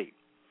uncertainty.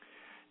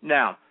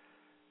 Now,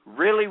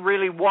 really,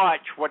 really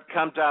watch what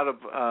comes out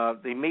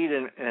of the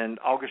meeting in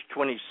August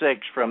 26th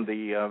from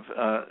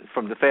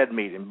the Fed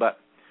meeting. But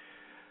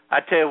I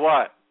tell you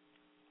what,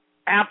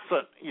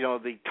 absent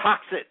the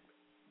toxic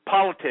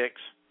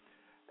politics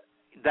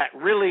that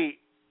really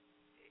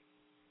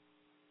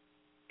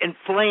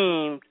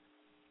inflamed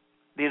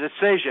the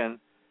decision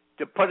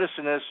to put us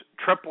in this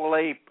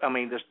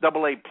this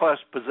AA plus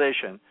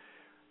position,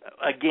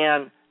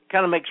 again,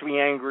 kind of makes me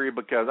angry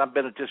because I've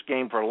been at this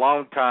game for a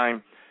long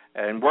time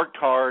and worked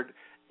hard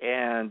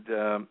and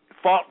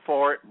fought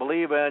for it,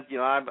 believe in it.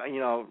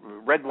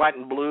 Red, white,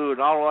 and blue and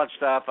all that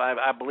stuff.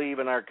 I believe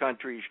in our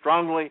country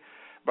strongly,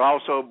 but I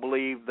also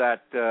believe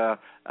that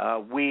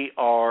we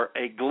are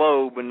a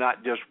globe and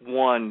not just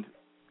one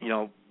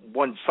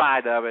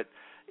side of it.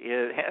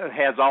 It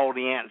has all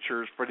the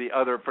answers for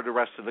the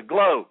rest of the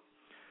globe.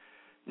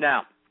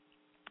 Now,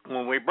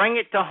 when we bring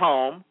it to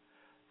home,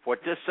 what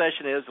this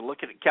session is to look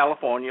at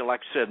California.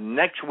 Like I said,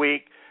 next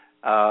week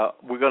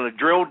we're going to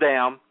drill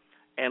down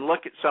and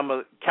look at some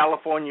of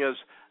California's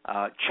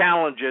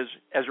challenges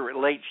as it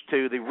relates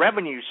to the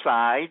revenue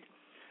side,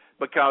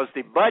 because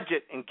the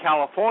budget in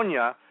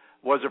California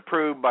was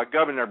approved by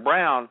Governor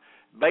Brown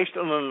based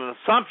on an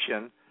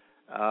assumption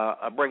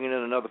of bringing in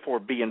another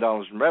 $4 billion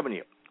in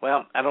revenue.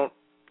 Well,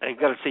 I've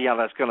got to see how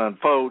that's going to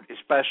unfold,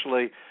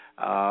 especially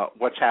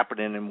what's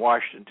happening in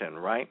Washington,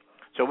 right?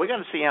 So we're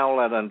going to see how all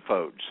that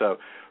unfolds. So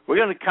we're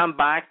going to come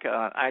back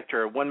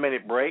after a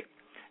 1-minute break,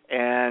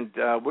 and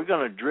we're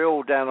going to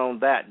drill down on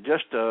that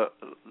just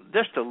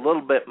a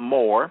little bit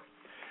more,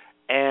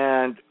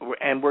 and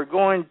we're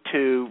going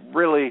to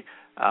really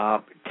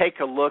take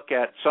a look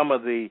at some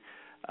of the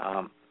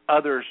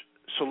other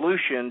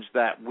solutions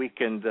that we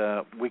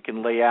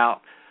can lay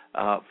out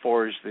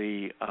for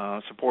the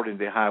supporting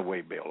the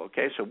highway bill.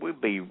 Okay, so we'll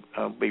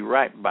be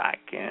right back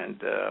in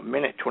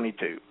minute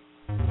 22.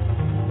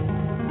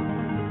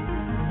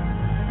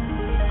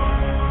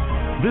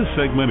 This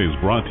segment is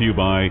brought to you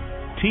by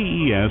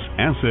TES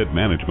Asset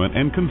Management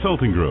and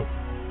Consulting Group.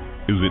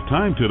 Is it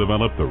time to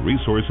develop the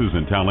resources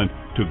and talent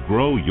to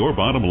grow your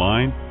bottom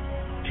line?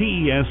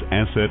 TES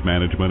Asset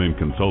Management and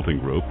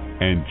Consulting Group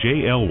and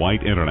J.L.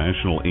 White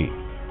International, Inc.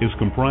 is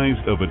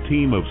comprised of a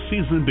team of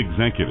seasoned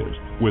executives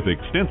with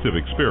extensive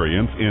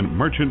experience in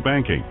merchant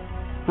banking.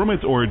 From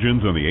its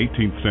origins in the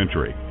 18th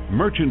century,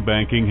 merchant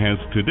banking has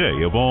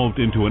today evolved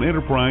into an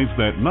enterprise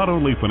that not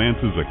only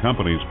finances a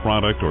company's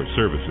product or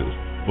services,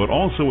 but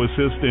also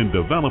assists in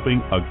developing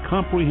a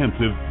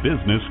comprehensive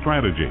business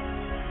strategy.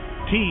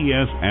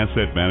 TES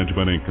Asset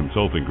Management and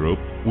Consulting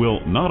Group will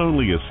not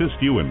only assist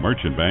you in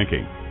merchant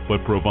banking,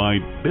 but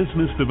provide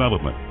business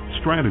development,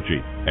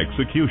 strategy,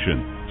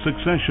 execution,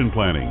 succession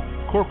planning,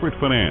 corporate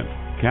finance,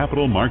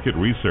 capital market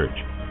research,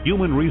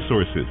 human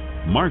resources,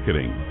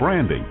 marketing,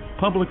 branding,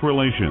 public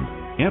relations,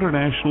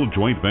 international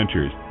joint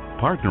ventures,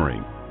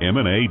 partnering,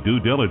 M&A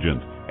due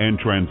diligence, and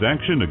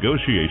transaction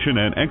negotiation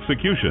and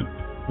execution,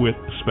 with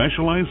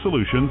specialized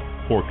solutions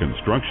for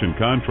construction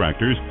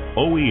contractors,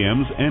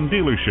 OEMs, and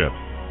dealerships.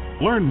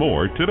 Learn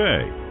more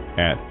today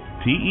at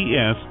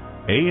TESAMG.com.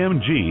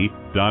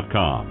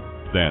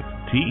 That's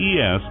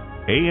TESAMG.com.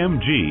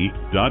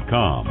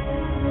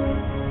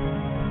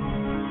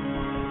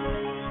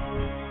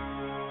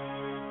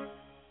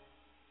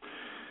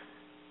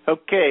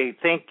 Okay,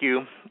 thank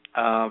you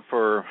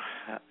for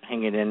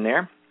hanging in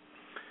there.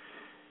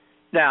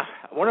 Now,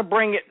 I want to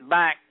bring it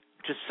back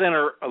to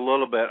center a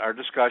little bit, our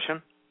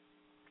discussion,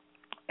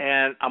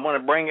 and I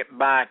want to bring it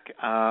back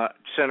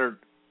centered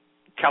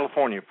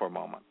California for a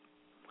moment.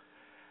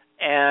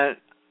 And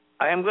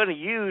I am going to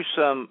use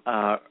some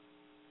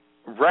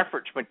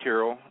reference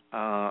material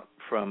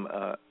from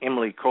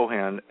Emily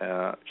Cohen.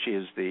 She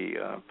is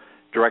the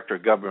Director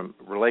of Government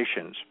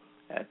Relations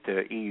at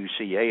the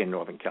EUCA in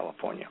Northern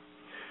California.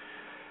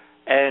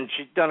 And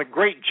she's done a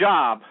great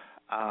job,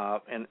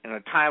 and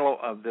the title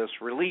of this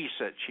release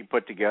that she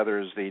put together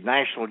is the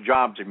National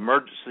Jobs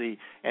Emergency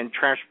and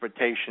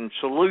Transportation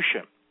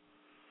Solution.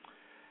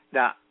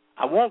 Now,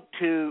 I want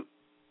to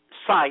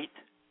cite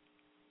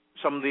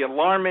some of the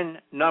alarming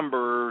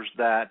numbers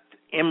that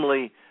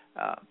Emily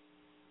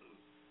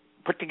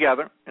put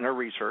together in her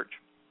research.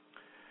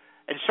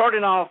 And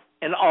starting off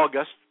in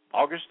August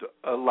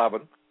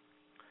 11,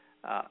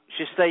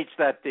 she states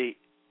that the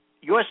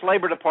U.S.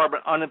 Labor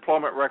Department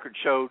unemployment record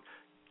showed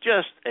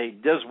just a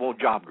dismal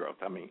job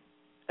growth. I mean,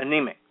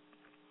 anemic.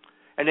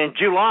 And in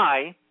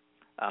July,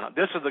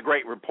 this is a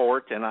great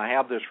report, and I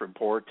have this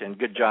report, and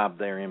good job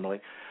there,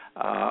 Emily.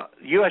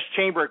 U.S.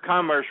 Chamber of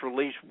Commerce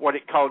released what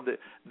it called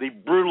the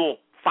brutal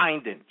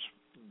findings.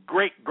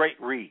 Great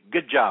read.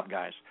 Good job,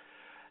 guys.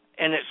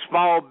 And its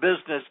Small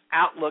Business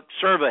Outlook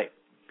Survey.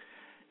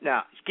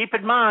 Now, keep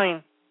in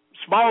mind,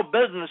 small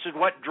business is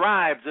what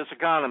drives this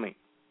economy.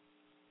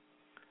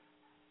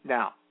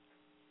 Now,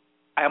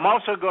 I'm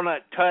also going to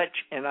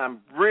touch, and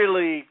I'm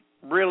really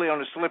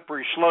on a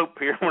slippery slope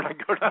here when I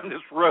go down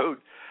this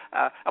road.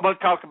 I'm going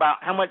to talk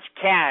about how much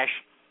cash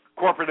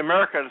corporate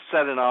America is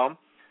sitting on,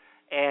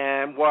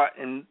 and what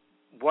in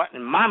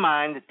my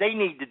mind that they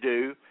need to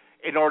do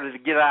in order to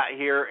get out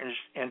here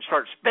and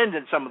start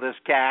spending some of this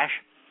cash.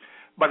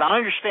 But I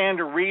understand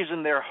the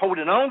reason they're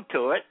holding on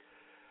to it,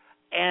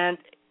 and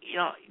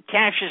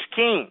cash is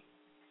king.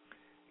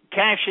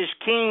 Cash is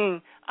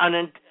king.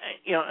 And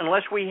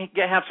unless we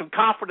have some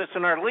confidence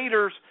in our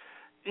leaders,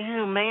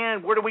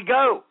 man, where do we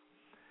go?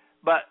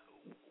 But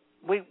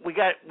we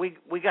got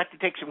to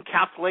take some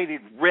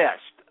calculated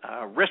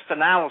risk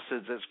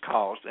analysis it's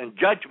caused, and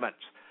judgments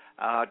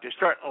to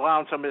start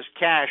allowing some of this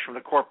cash from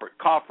the corporate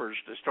coffers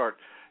to start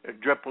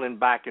dribbling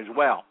back as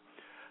well.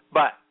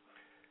 But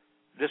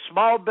the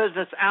Small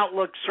Business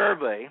Outlook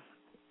Survey,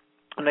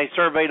 and they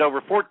surveyed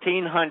over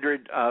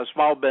 1,400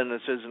 small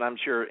businesses, and I'm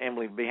sure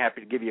Emily would be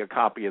happy to give you a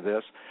copy of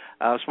this,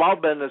 small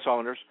business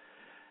owners.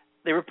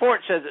 The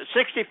report says that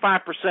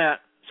 65%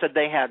 said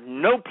they had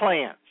no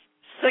plans.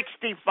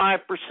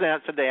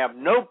 65% said they have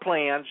no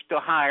plans to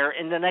hire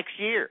in the next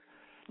year.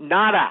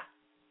 Nada.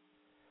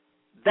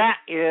 That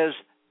is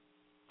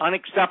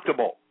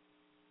unacceptable.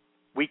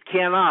 We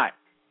cannot.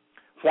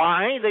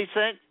 Why? They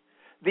said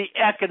the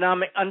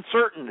economic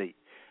uncertainty.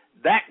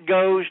 That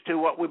goes to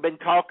what we've been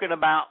talking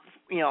about,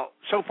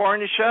 so far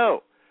in the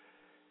show.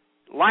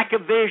 Lack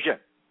of vision,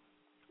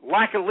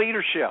 lack of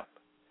leadership,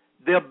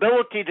 the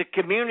ability to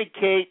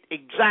communicate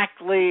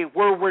exactly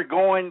where we're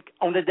going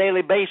on a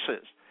daily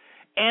basis,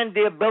 and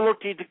the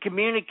ability to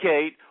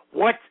communicate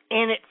what's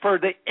in it for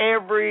the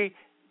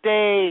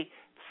everyday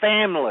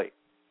family.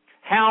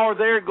 How are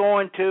they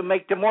going to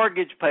make the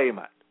mortgage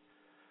payment?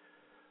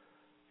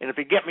 And if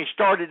you get me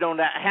started on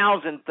that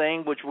housing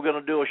thing, which we're going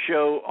to do a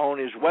show on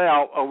as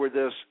well, over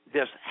this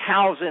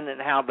housing and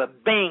how the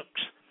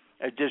banks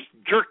are just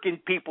jerking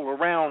people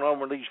around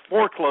over these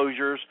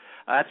foreclosures,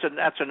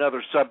 that's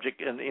another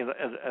subject in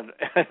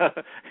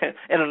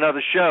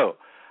another show.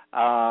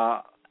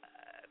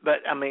 But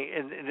I mean,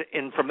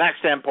 and from that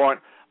standpoint,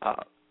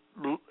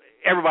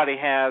 everybody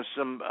has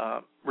some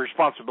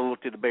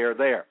responsibility to bear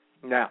there.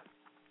 Now,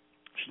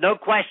 there's no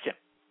question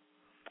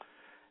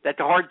that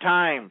the hard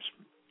times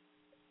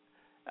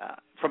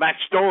from that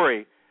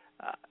story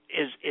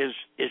is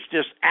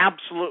just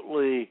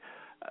absolutely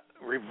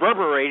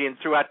reverberating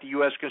throughout the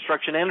U.S.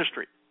 construction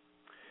industry.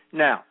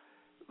 Now,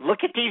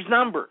 look at these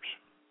numbers.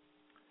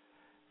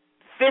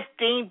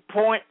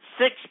 15.6%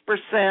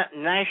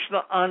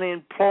 national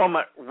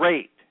unemployment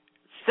rate,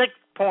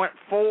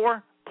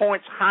 6.4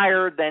 points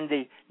higher than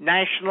the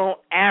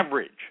national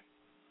average.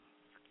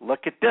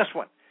 Look at this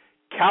one.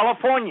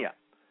 California,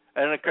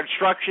 and the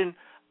construction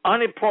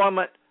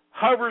unemployment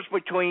hovers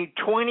between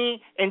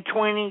 20 and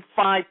 25%.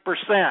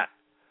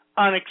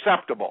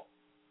 Unacceptable.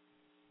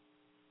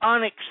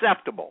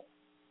 Unacceptable.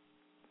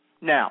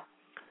 Now,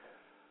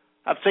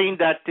 I've seen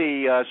that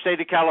the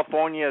state of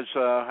California has,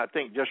 I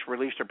think, just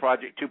released a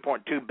project,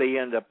 $2.2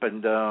 billion up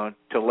in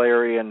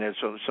Tulare, and there's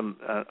some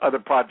other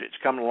projects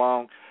coming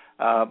along.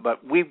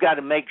 But we've got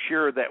to make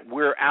sure that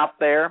we're out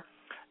there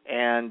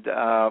and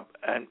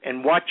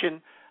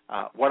watching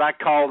what I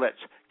call that's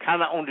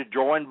kind of on the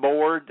drawing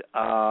board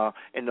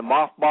in the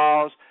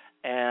mothballs,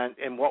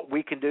 and what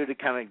we can do to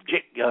kind of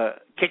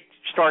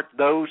kick-start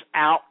those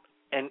out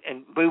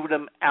and move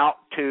them out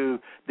to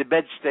the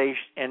bed stage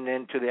and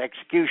then to the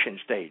execution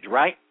stage,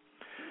 right?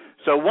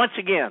 So once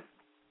again,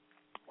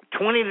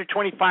 20 to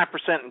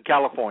 25% in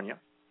California.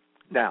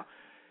 Now,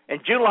 in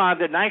July,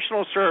 the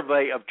National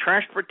Survey of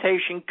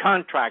Transportation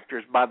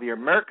Contractors by the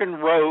American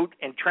Road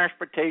and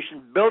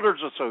Transportation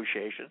Builders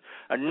Association,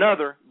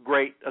 another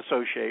great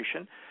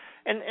association,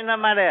 and I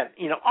might add,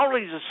 all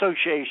these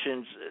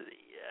associations,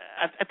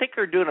 I think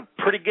are doing a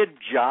pretty good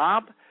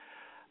job.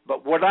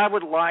 But what I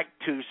would like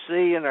to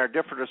see in our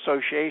different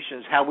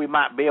associations, how we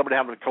might be able to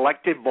have a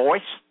collective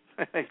voice,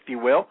 if you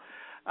will,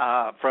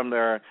 from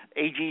their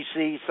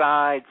AGC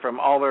side, from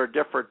all their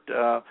different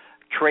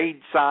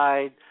trade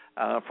side,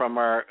 from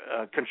our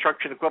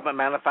construction equipment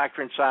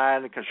manufacturing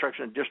side, and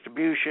construction and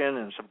distribution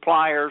and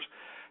suppliers,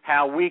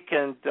 how we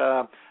can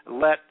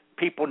let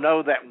people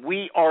know that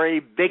we are a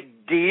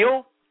big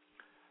deal,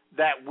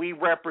 that we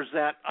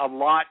represent a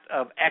lot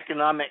of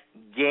economic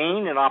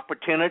gain and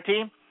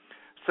opportunity.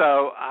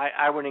 So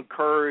I would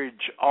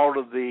encourage all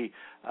of the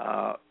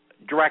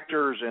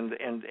directors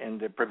and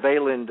the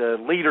prevailing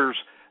leaders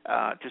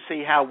to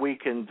see how we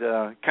can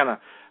kind of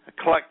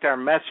collect our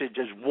message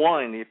as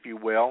one, if you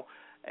will,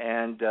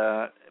 and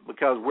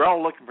because we're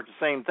all looking for the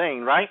same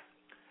thing, right?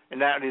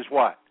 And that is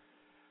what?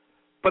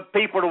 Put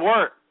people to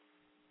work,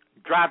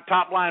 drive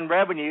top-line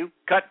revenue,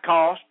 cut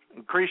costs,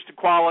 increase the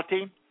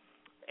quality,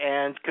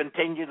 and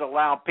continue to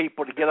allow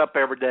people to get up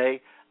every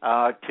day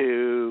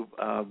to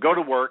go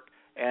to work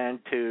and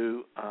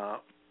to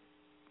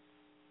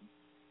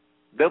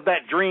build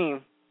that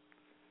dream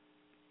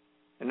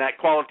and that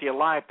quality of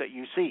life that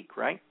you seek,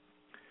 right?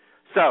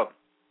 So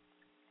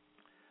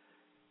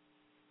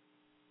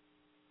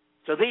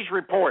these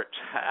reports,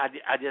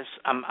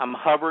 I'm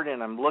hovering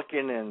and I'm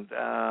looking, and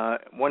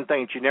one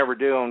thing that you never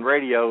do on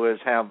radio is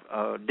have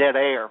dead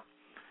air.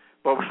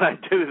 But when I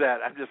do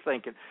that, I'm just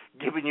thinking,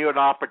 giving you an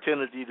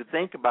opportunity to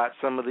think about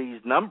some of these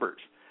numbers.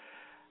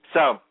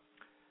 So,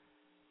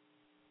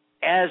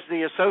 as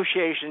the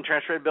association,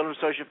 Transportation Builders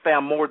Association,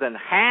 found more than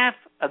half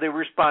of the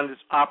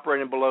respondents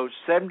operating below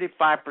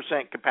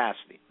 75%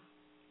 capacity.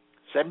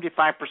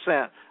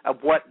 75%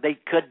 of what they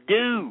could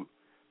do.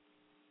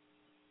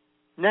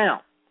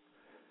 Now,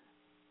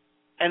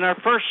 in our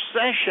first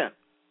session,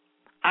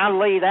 I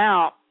laid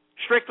out,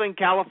 strictly in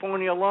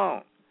California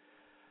alone,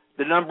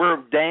 the number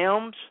of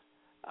dams,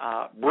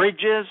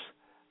 bridges,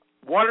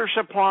 water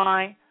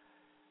supply,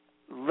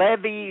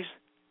 levees,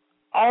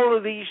 all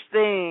of these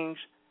things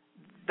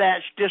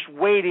that's just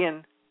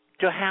waiting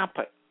to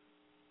happen.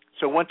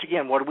 So once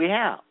again, what do we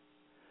have?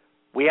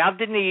 We have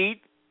the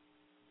need.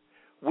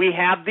 We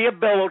have the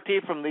ability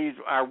from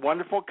our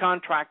wonderful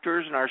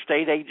contractors and our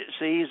state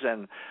agencies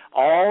and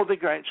all the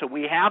grants. So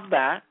we have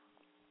that.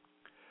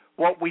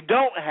 What we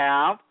don't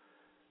have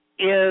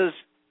is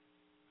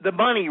the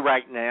money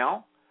right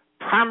now,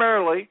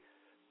 primarily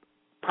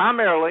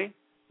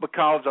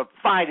because of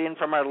fighting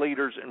from our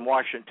leaders in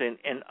Washington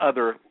and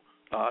other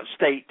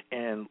state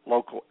and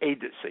local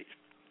agencies.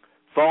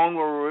 Phone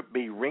will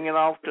be ringing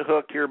off the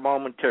hook here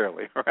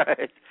momentarily,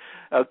 right?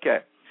 Okay.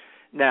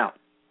 Now,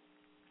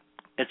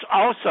 it's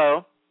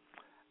also,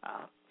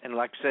 and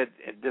like I said,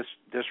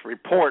 this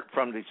report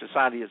from the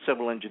Society of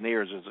Civil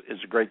Engineers is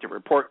a great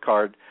report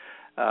card,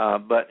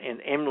 but in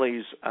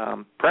Emily's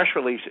press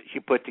release that she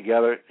put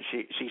together,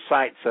 she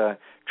cites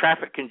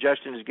traffic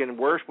congestion is getting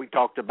worse. We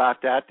talked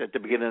about that at the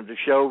beginning of the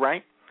show,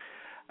 right?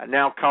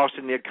 Now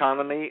costing the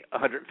economy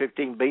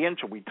 $115 billion,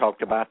 so we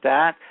talked about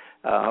that.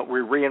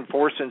 We're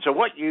reinforcing. So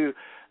what you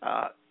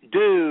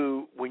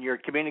do when you're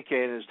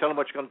communicating is tell them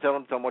what you're going to tell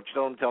them what you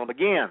told them, tell them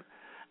again.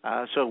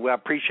 So I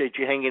appreciate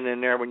you hanging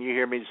in there when you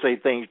hear me say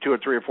things 2 or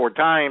 3 or 4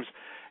 times.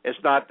 It's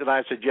not that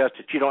I suggest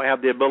that you don't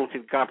have the ability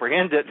to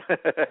comprehend it.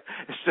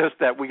 It's just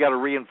that we got to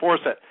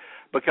reinforce it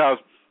because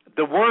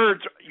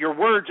your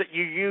words that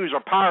you use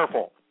are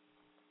powerful.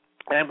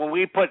 And when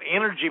we put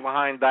energy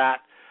behind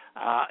that,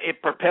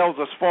 it propels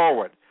us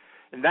forward.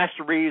 And that's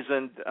the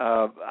reason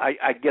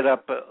I get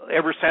up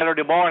every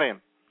Saturday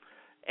morning,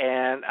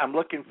 and I'm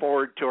looking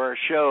forward to our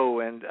show,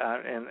 and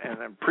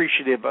I'm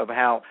appreciative of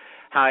how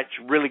it's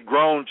really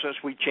grown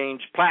since we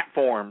changed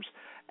platforms.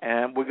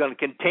 And we're going to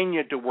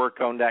continue to work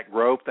on that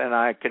growth, and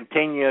I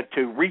continue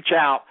to reach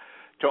out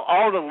to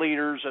all the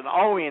leaders and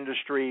all the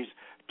industries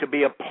to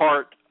be a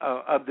part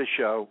of the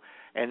show.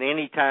 And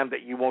any time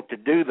that you want to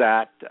do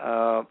that,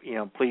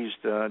 please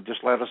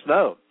just let us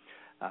know.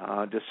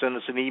 Just send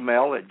us an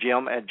email at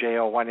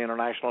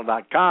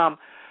jim@jlwhiteinternational.com.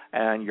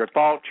 and your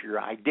thoughts,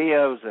 your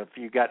ideas. If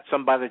you got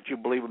somebody that you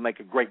believe would make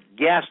a great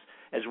guest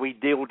as we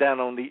drill down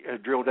on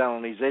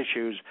these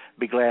issues,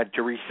 be glad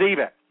to receive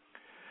it.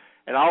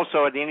 And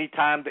also, at any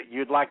time that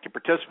you'd like to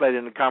participate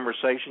in the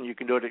conversation, you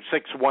can do it at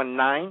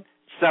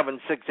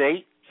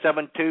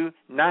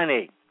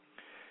 619-768-7298.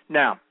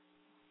 Now,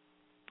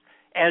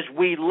 as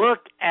we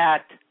look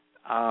at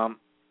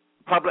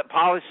public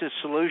policy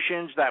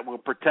solutions that will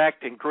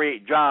protect and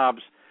create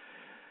jobs,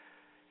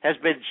 has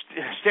been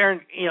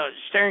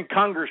staring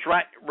Congress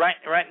right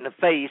in the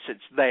face.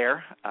 It's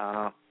there.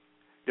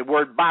 The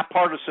word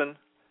bipartisan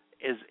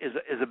is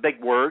a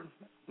big word.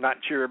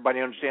 Not sure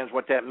everybody understands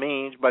what that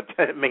means, but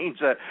it means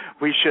that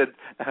we should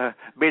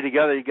be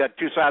together. You got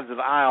two sides of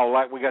the aisle,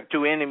 like we got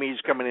two enemies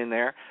coming in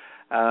there.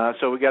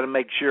 So we got to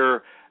make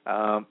sure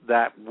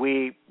that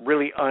we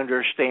really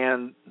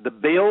understand the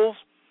bills,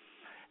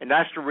 and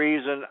that's the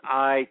reason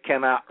I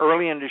came out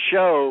early in the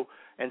show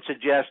and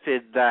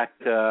suggested that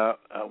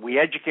we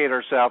educate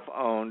ourselves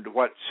on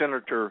what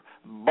Senator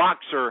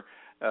Boxer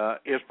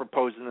is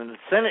proposing in the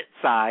Senate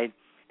side,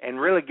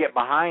 and really get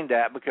behind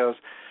that, because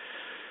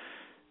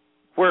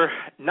we're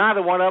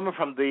neither one of them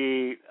from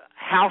the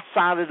House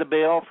side of the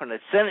bill, from the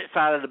Senate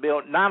side of the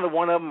bill, neither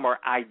one of them are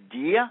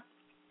idea.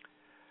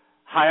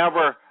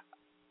 However,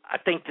 I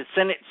think the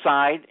Senate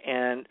side,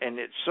 and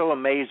it's so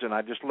amazing.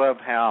 I just love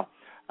how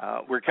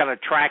we're kind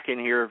of tracking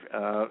here.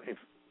 If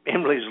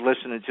Emily's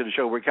listening to the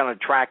show, we're kind of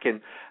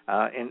tracking,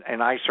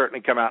 and I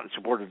certainly come out in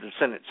support of the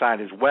Senate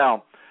side as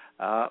well.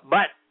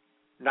 But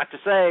not to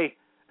say,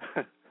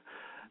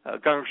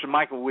 Congressman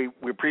Michael, we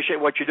appreciate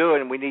what you're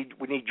doing, and we need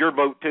your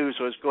vote too.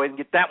 So let's go ahead and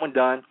get that one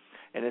done,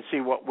 and then see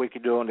what we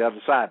can do on the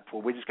other side.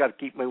 We just got to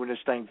keep moving this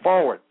thing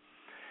forward.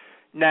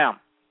 Now,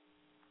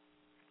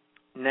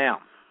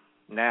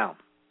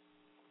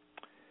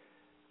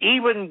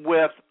 even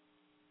with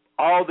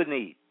all the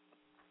need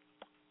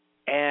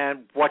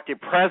and what the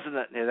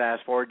president has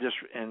asked for, just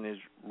in his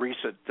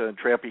recent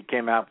trip, he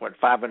came out with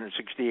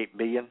 $568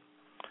 billion.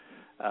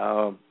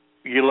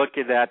 You look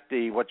at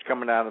what's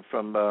coming out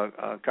from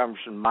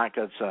Congressman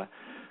Micah, it's a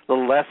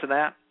little less than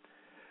that.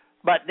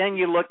 But then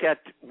you look at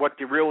what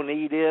the real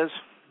need is.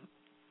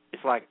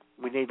 It's like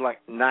we need like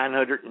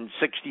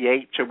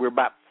 968, so we're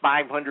about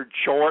 500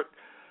 short.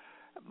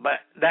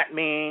 But that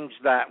means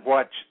that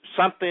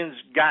something's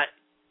got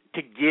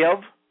to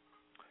give,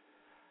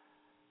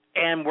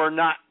 and we're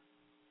not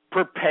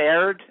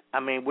prepared. I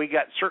mean, we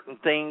got certain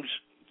things,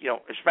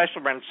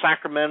 especially around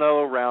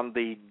Sacramento, around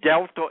the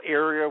Delta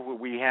area, where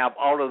we have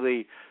all of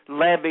the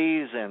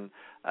levees and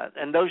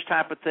those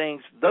type of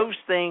things. Those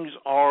things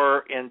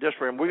are in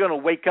disarray. And we're going to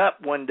wake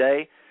up one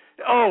day,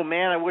 oh,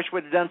 man, I wish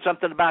we'd have done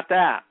something about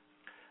that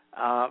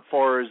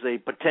for the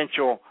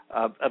potential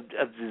of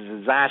the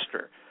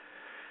disaster.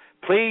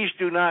 Please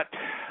do not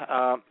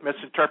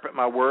misinterpret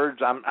my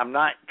words. I'm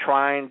not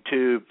trying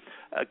to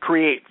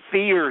create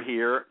fear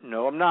here.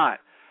 No, I'm not.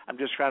 I'm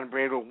just trying to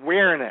bring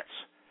awareness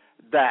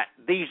that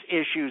these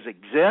issues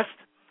exist,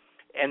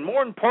 and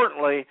more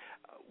importantly,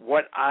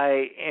 what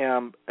I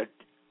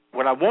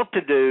want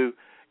to do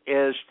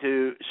is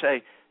to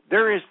say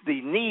there is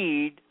the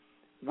need.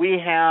 We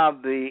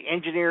have the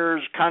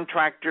engineers,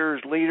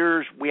 contractors,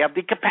 leaders. We have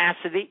the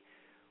capacity.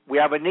 We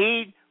have a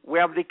need. We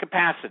have the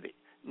capacity.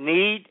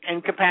 Need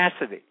and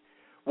capacity.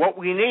 What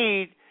we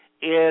need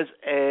is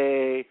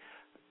a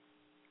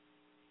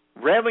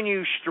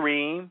revenue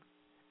stream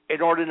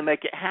in order to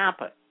make it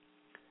happen.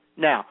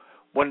 Now,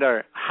 when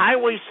the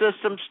highway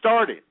system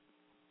started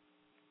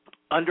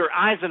under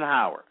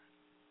Eisenhower,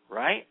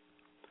 right?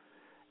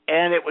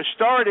 And it was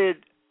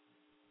started,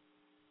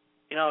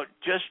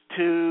 just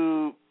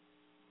to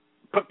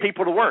put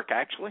people to work,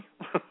 actually,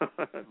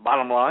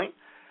 bottom line.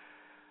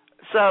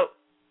 So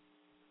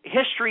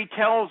history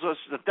tells us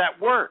that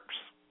works.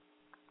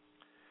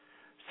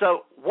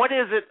 So what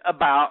is it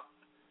about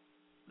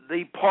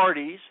the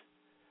parties,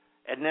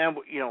 and then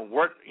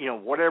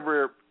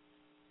whatever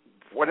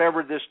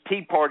this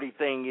Tea Party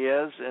thing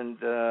is, and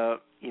I'm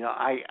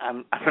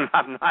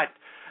not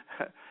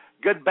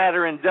good, bad,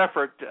 or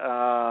indifferent,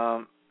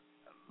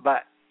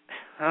 but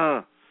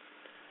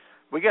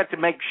we got to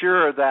make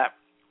sure that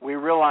we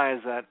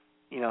realize that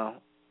we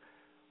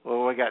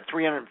got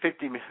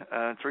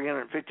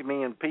 350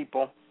 million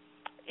people,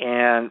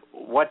 and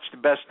what's the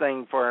best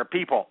thing for our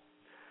people,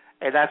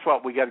 and that's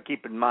what we got to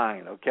keep in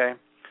mind, okay?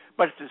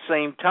 But at the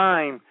same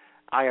time,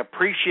 I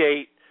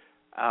appreciate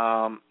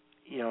the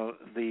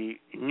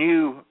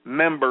new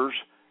members,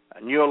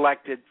 new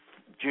elected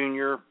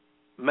junior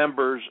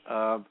members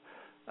of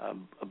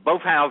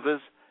both houses,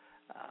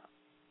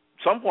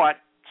 somewhat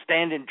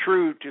standing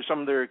true to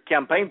some of their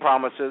campaign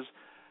promises,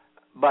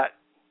 but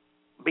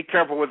be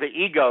careful with the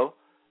ego.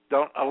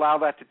 Don't allow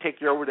that to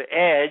take you over the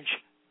edge,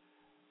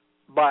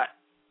 but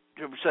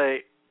to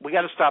say, we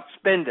got to stop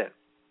spending,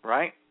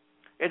 right?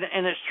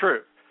 And it's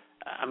true.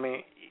 I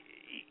mean,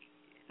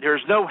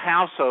 there's no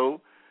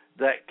household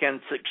that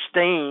can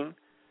sustain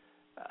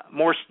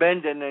more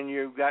spending than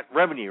you've got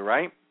revenue,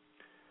 right?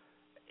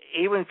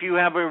 Even if you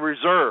have a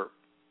reserve,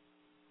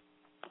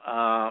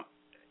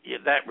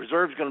 that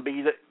reserve's going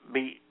to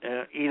be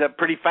eat up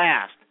pretty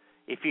fast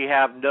if you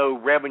have no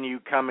revenue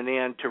coming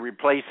in to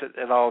replace it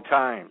at all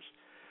times.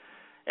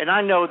 And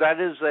I know that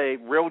is a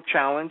real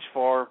challenge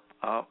for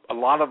a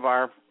lot of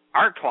our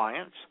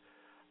clients,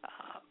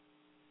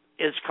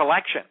 is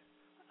collection,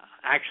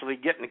 actually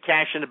getting the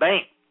cash in the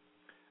bank.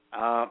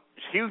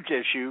 It's a huge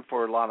issue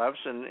for a lot of us,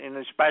 and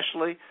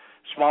especially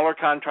smaller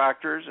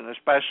contractors, and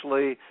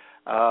especially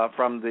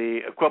from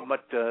the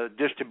equipment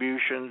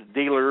distribution,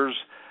 dealers,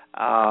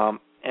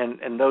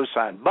 and those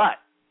sides. But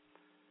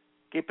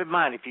keep in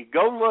mind, if you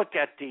go look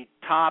at the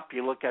top,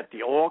 you look at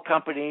the oil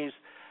companies,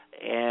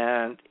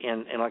 and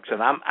like I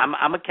said,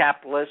 I'm a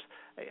capitalist,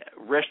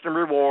 risk and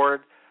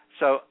reward.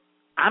 So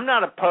I'm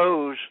not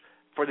opposed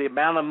for the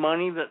amount of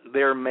money that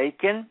they're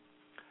making.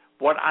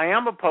 What I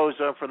am opposed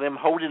to for them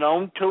holding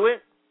on to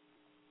it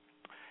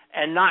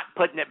and not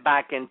putting it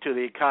back into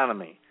the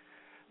economy.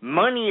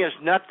 Money is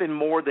nothing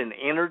more than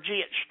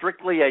energy. It's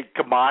strictly a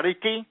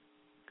commodity,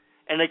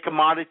 and a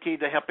commodity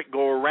to help it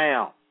go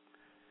around.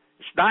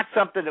 It's not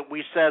something that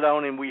we set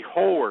on and we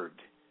hoard.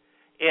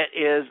 It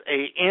is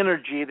a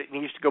energy that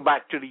needs to go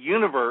back to the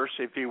universe,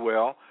 if you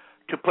will,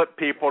 to put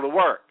people to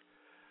work.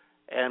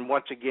 And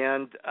once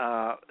again,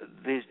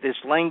 this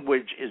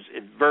language is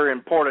very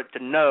important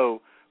to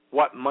know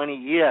what money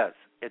is.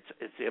 It's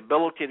the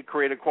ability to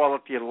create a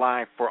quality of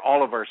life for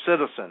all of our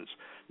citizens,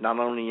 not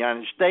only in the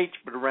United States,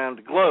 but around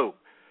the globe.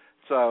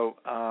 So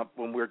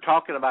when we're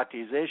talking about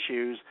these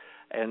issues,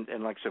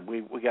 and like I said,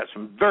 we got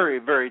some very,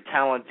 very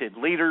talented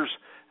leaders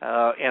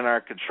in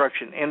our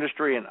construction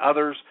industry and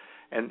others.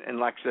 And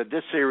like I said,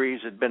 this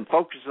series has been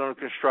focused on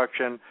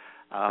construction,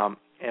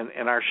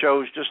 and our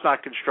show is just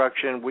not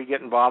construction. We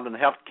get involved in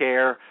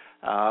healthcare,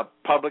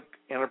 public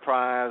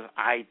enterprise,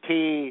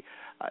 IT,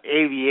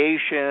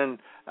 aviation,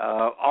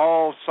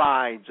 all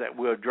sides that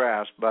we'll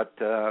address. But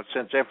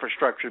since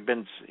infrastructure has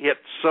been hit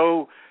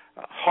so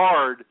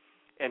hard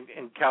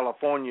in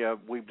California,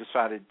 we've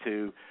decided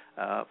to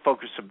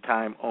focus some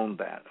time on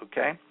that,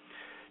 okay?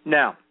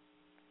 Now,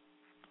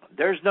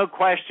 there's no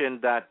question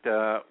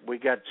that we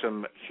got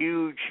some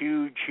huge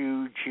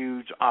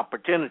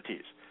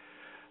opportunities.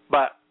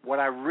 But what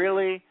I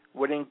really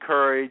would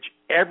encourage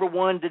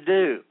everyone to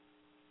do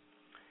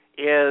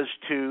is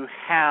to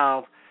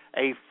have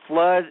a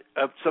flood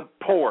of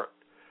support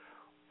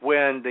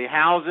when the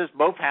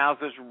both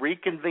houses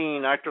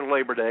reconvene after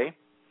Labor Day,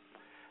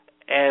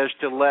 as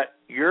to let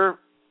your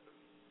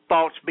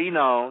thoughts be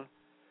known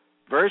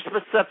very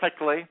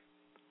specifically.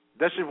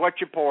 This is what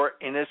you support,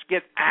 and let's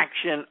get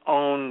action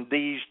on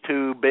these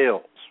two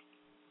bills.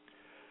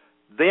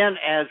 Then,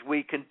 as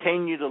we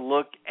continue to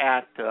look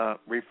at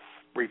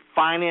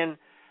refining,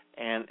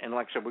 and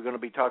like I said, we're going to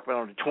be talking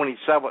about on the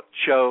 27th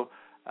show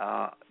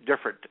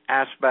different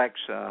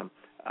aspects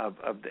of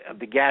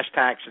the gas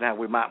tax and how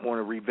we might want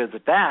to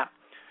revisit that.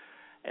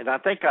 And I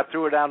think I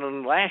threw it out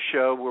on the last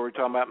show where we were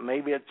talking about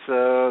maybe it's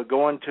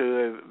going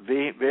to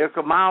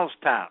vehicle miles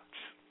tax.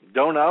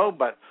 Don't know,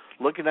 but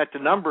looking at the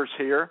numbers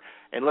here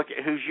and look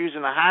at who's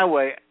using the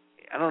highway,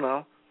 I don't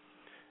know.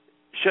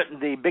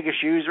 Shouldn't the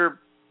biggest user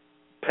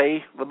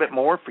pay a little bit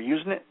more for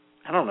using it?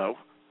 I don't know.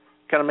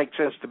 Kind of makes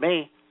sense to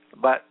me,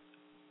 but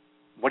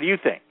what do you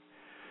think?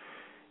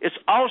 It's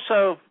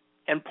also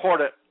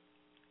important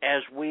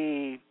as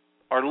we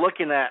are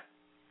looking at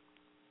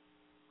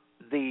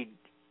the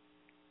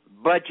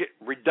budget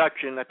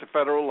reduction at the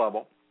federal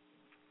level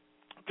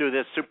through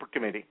this super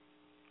committee.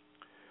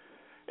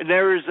 And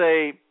there is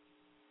a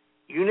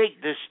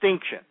unique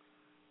distinction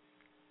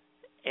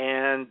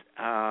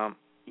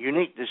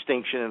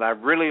that I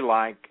really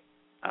like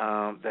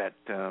that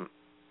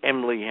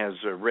Emily has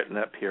written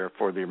up here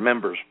for their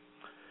members.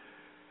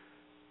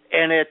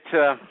 And it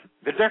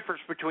the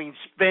difference between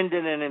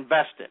spending and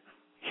investing,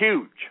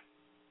 huge.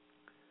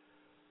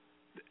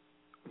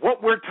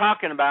 What we're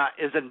talking about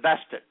is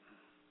invested.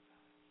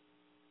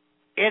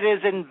 It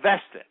is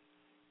invested.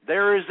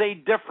 There is a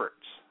difference.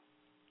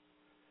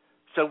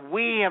 So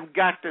we have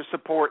got to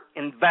support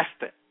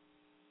investing.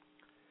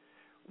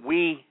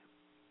 We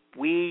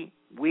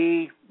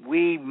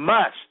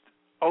must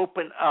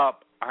open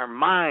up our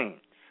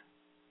minds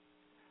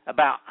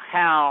about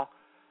how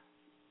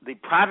the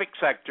private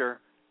sector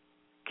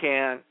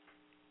can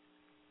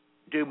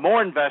do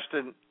more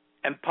investing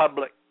in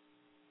public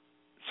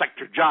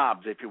sector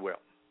jobs, if you will.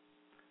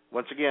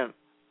 Once again,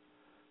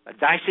 a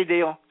dicey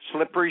deal,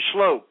 slippery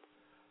slope,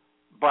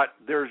 but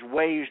there's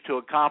ways to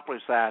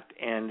accomplish that,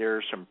 and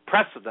there's some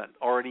precedent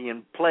already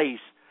in place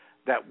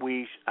that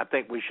I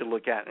think we should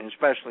look at, and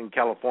especially in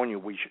California,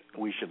 we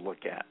should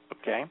look at.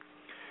 Okay.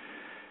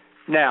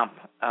 Now,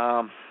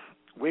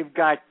 we've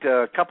got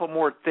a couple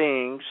more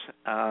things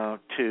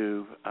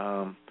to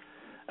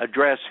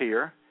address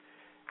here,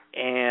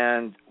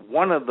 and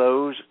one of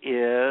those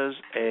is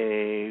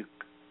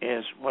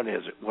what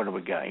is it? What do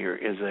we got here?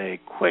 Is a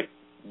quick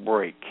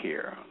break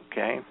here.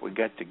 Okay, we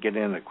got to get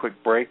in a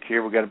quick break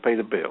here. We got to pay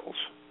the bills.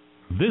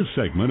 This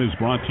segment is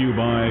brought to you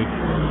by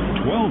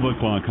 12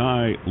 O'Clock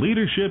High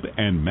Leadership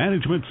and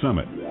Management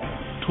Summit.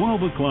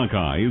 12 O'Clock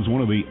High is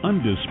one of the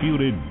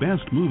undisputed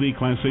best movie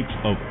classics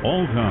of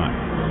all time.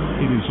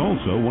 It is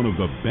also one of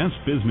the best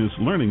business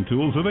learning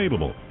tools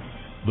available.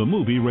 The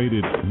movie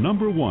rated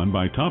 #1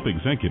 by top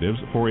executives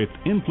for its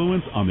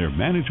influence on their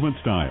management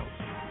styles.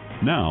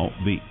 Now,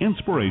 the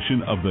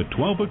inspiration of the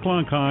 12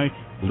 O'Clock High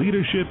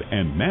Leadership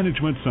and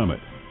Management Summit,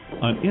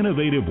 an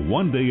innovative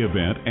one-day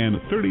event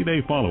and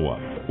 30-day follow-up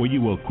where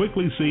you will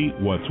quickly see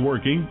what's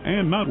working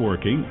and not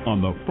working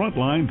on the front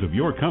lines of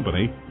your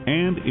company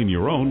and in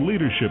your own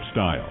leadership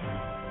style.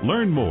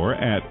 Learn more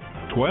at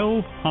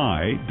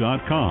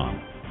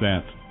 12high.com.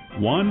 That's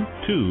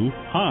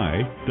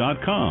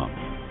 12high.com.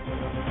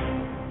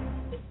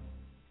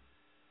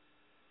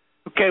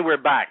 Okay, we're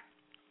back.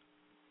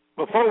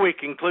 Before we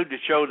conclude the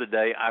show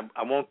today,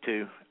 I want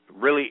to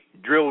really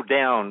drill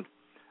down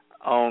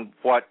on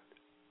what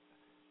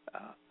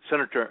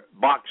Senator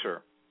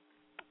Boxer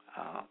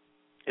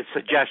is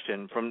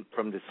suggesting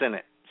from the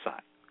Senate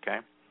side, okay?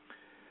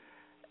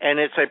 And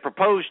it's a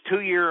proposed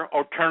 2-year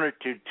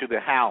alternative to the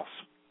House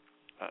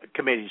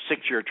Committee's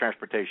 6-year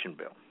transportation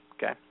bill,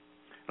 okay?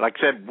 Like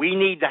I said, we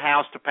need the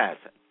House to pass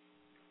it.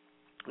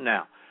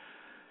 Now,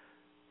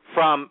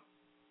 from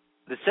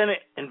the Senate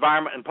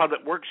Environment and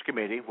Public Works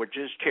Committee, which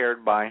is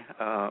chaired by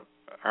our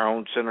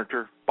own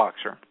Senator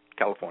Boxer,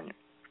 California,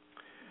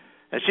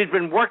 and she's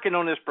been working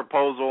on this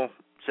proposal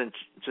since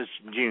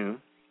June,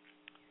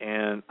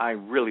 and I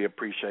really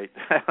appreciate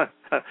that.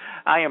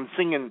 I am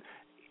singing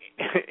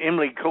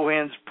Emily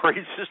Cohen's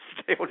praises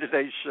today on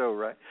today's show,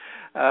 right?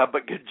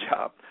 But good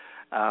job.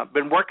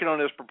 Been working on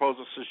this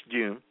proposal since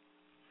June.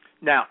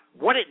 Now,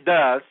 what it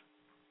does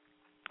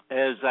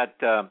is that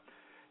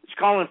it's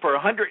calling for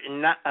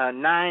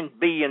 $109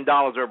 billion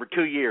over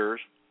 2 years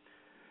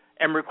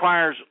and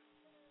requires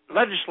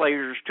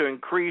legislators to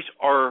increase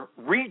or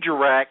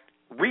redirect,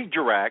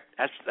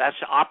 that's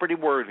the operative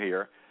word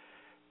here,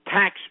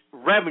 tax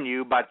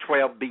revenue by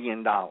 $12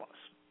 billion.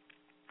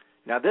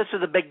 Now, this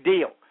is a big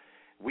deal.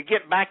 We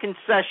get back in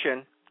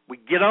session, we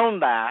get on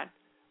that,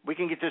 we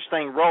can get this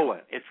thing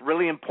rolling. It's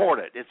really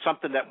important. It's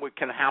something that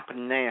can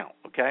happen now,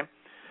 okay?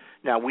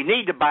 Now, we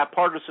need the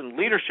bipartisan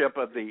leadership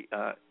of the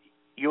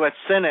U.S.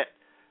 Senate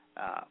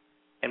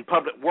and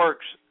Public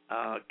Works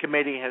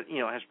Committee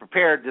has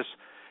prepared this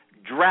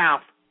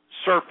draft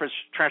surface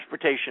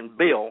transportation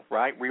bill,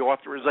 right,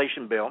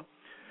 reauthorization bill,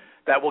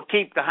 that will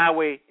keep the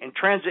highway and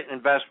transit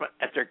investment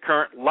at their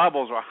current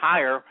levels or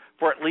higher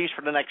for at least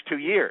for the next 2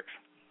 years.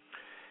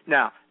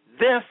 Now,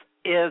 this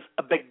is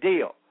a big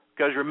deal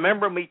because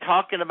remember me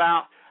talking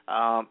about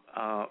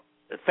the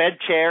Fed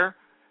chair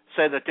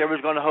said that they was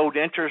going to hold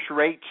interest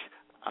rates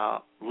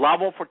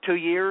level for 2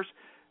 years.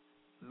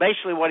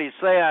 Basically what he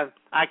said,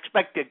 I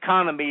expect the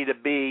economy to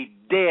be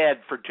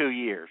dead for 2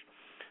 years.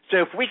 So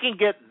if we can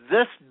get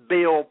this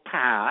bill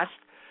passed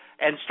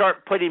and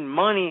start putting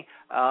money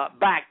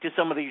back to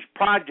some of these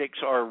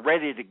projects are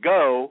ready to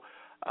go,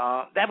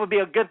 that would be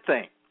a good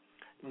thing.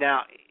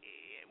 Now,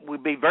 I'll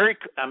be very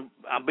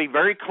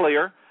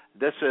clear.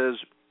 This is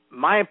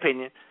my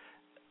opinion.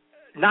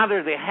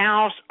 Neither the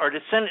House or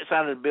the Senate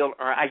side of the bill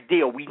are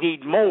ideal. We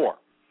need more,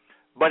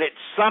 but it's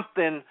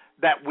something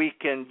that we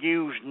can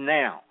use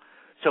now.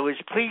 So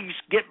please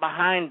get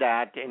behind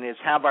that and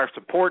have our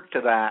support to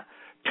that.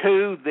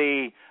 To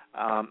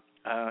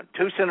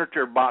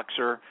Senator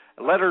Boxer,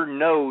 let her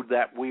know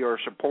that we are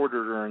supporting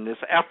her in this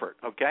effort,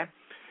 okay?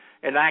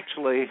 And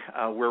actually,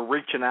 we're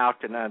reaching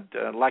out, and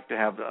I'd like to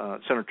have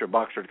Senator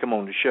Boxer to come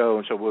on the show,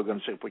 and so we're going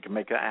to see if we can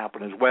make that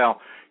happen as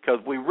well, because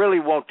we really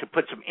want to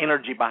put some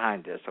energy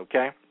behind this,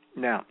 okay?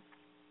 Now,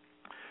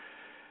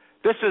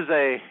 this is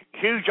a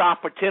huge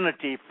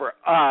opportunity for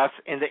us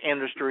in the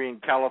industry in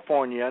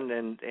California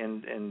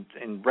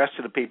and rest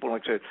of the people.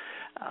 Like I said,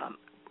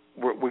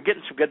 we're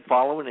getting some good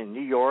following in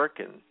New York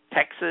and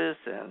Texas,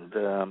 and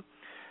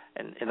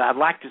I'd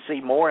like to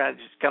see more. It's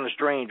kind of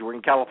strange. We're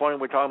in California.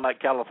 We're talking about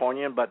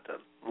California, but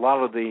a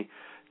lot of the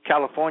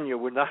California,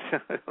 we're not.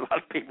 A lot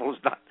of people is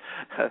not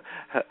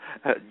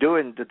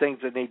doing the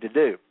things they need to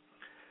do.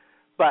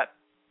 But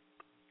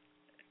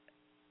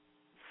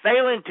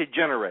failing to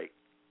generate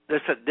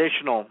this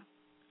additional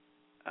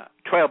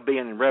 $12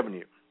 billion in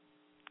revenue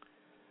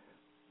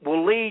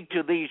will lead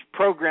to these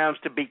programs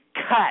to be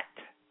cut.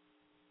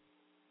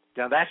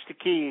 Now, that's the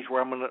keys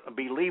where I'm going to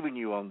be leaving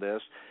you on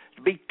this,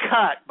 to be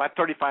cut by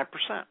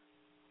 35%,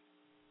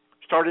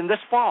 starting this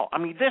fall. I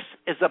mean, this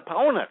is a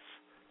bonus.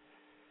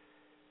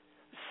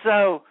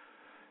 So,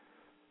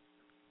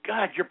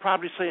 God, you're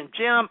probably saying,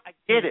 Jim, I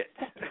get it.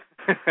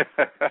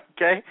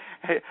 Okay?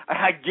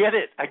 I get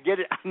it. I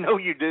know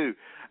you do.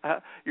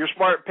 You're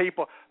smart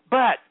people.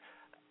 But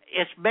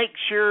it's make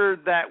sure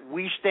that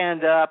we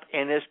stand up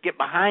and let's get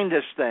behind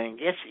this thing.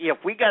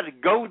 If we got to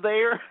go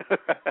there,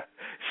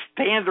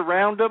 stand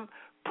around them,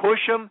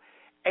 push them,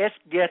 let's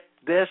get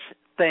this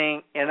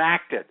thing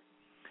enacted.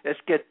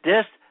 Let's get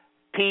this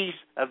piece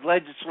of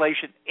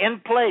legislation in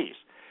place.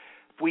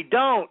 If we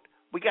don't,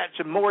 we got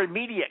some more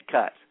immediate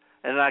cuts.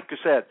 And like I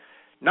said,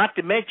 not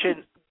to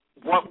mention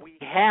what we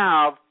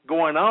have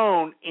going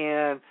on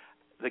in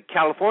the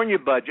California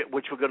budget,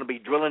 which we're going to be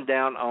drilling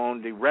down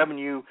on the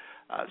revenue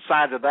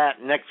side of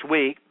that next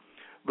week.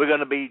 We're going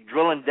to be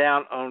drilling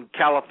down on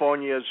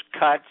California's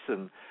cuts,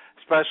 and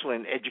especially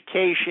in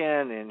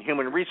education and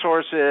human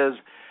resources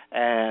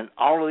and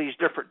all of these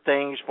different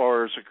things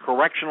for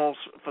correctional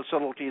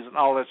facilities and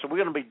all that. So we're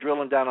going to be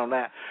drilling down on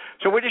that.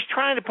 So we're just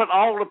trying to put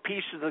all the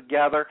pieces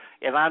together,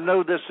 and I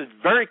know this is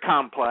very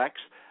complex,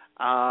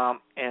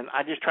 and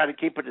I just try to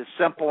keep it as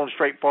simple and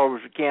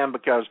straightforward as we can,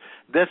 because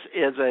this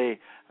is a,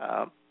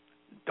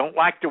 don't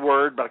like the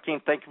word, but I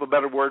can't think of a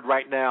better word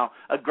right now,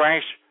 a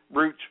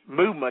grassroots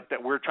movement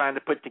that we're trying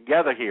to put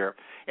together here.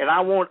 And I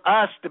want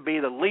us to be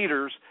the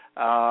leaders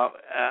for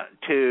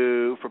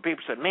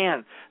people to say,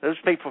 man, those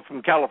people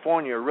from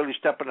California are really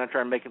stepping out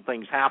there and making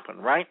things happen,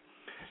 right?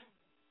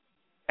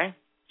 Okay.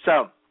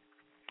 So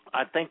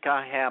I think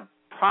I have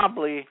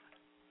probably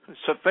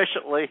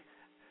sufficiently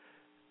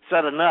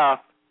said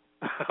enough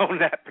on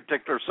that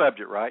particular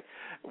subject, right?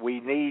 We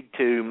need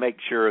to make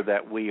sure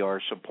that we are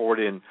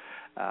supporting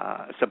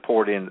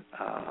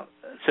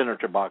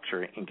Senator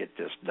Boxer and get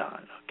this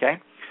done, okay?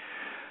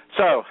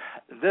 So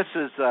this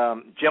is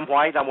Jim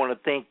White. I want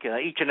to thank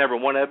each and every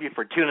one of you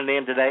for tuning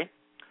in today.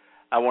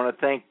 I want to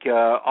thank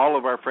all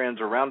of our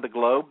friends around the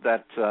globe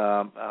that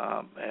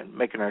and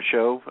making our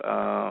show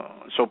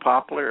so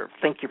popular.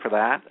 Thank you for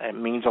that. It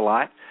means a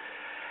lot.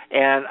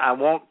 And I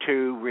want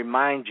to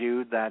remind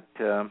you that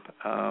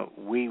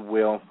we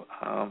will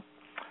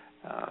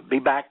be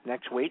back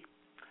next week,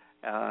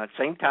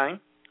 same time,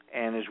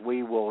 and as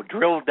we will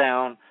drill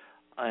down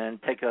and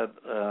take a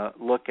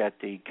look at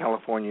the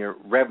California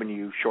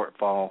revenue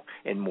shortfall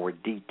in more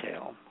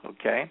detail,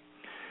 okay?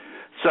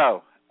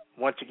 So,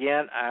 once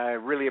again, I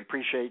really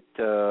appreciate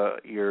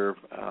your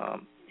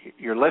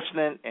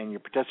listening and your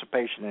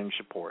participation and your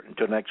support.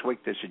 Until next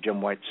week, this is Jim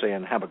White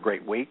saying have a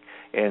great week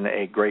and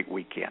a great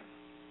weekend.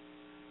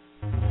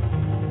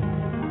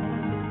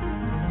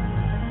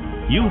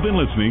 You've been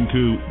listening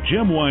to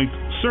Jim White's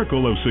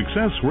Circle of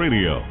Success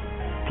Radio.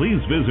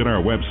 Please visit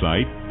our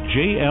website,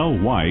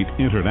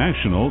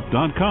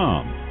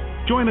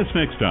 jlwhiteinternational.com. Join us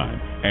next time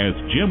as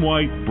Jim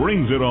White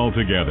brings it all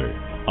together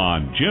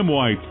on Jim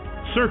White's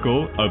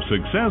Circle of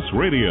Success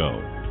Radio.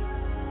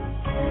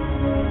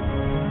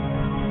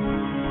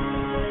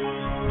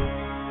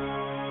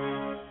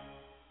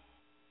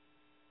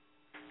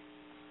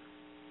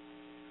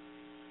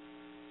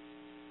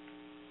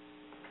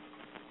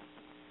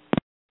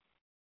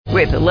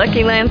 With the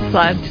Lucky Land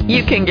Slots,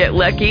 you can get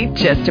lucky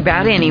just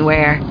about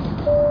anywhere.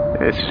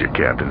 This is your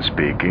captain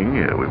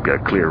speaking. We've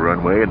got clear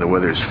runway and the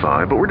weather's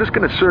fine, but we're just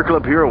going to circle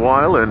up here a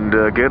while and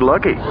get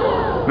lucky.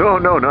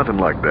 No, nothing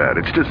like that.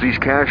 It's just these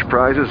cash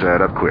prizes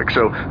add up quick.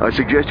 So I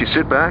suggest you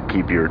sit back,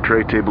 keep your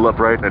tray table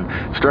upright, and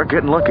start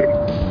getting lucky.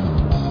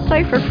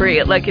 Play for free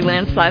at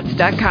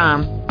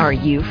LuckyLandSlots.com. Are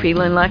you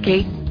feeling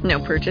lucky? No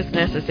purchase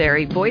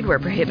necessary. Void where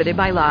prohibited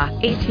by law.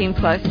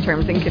 18+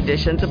 terms and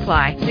conditions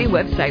apply. See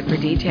website for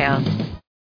details.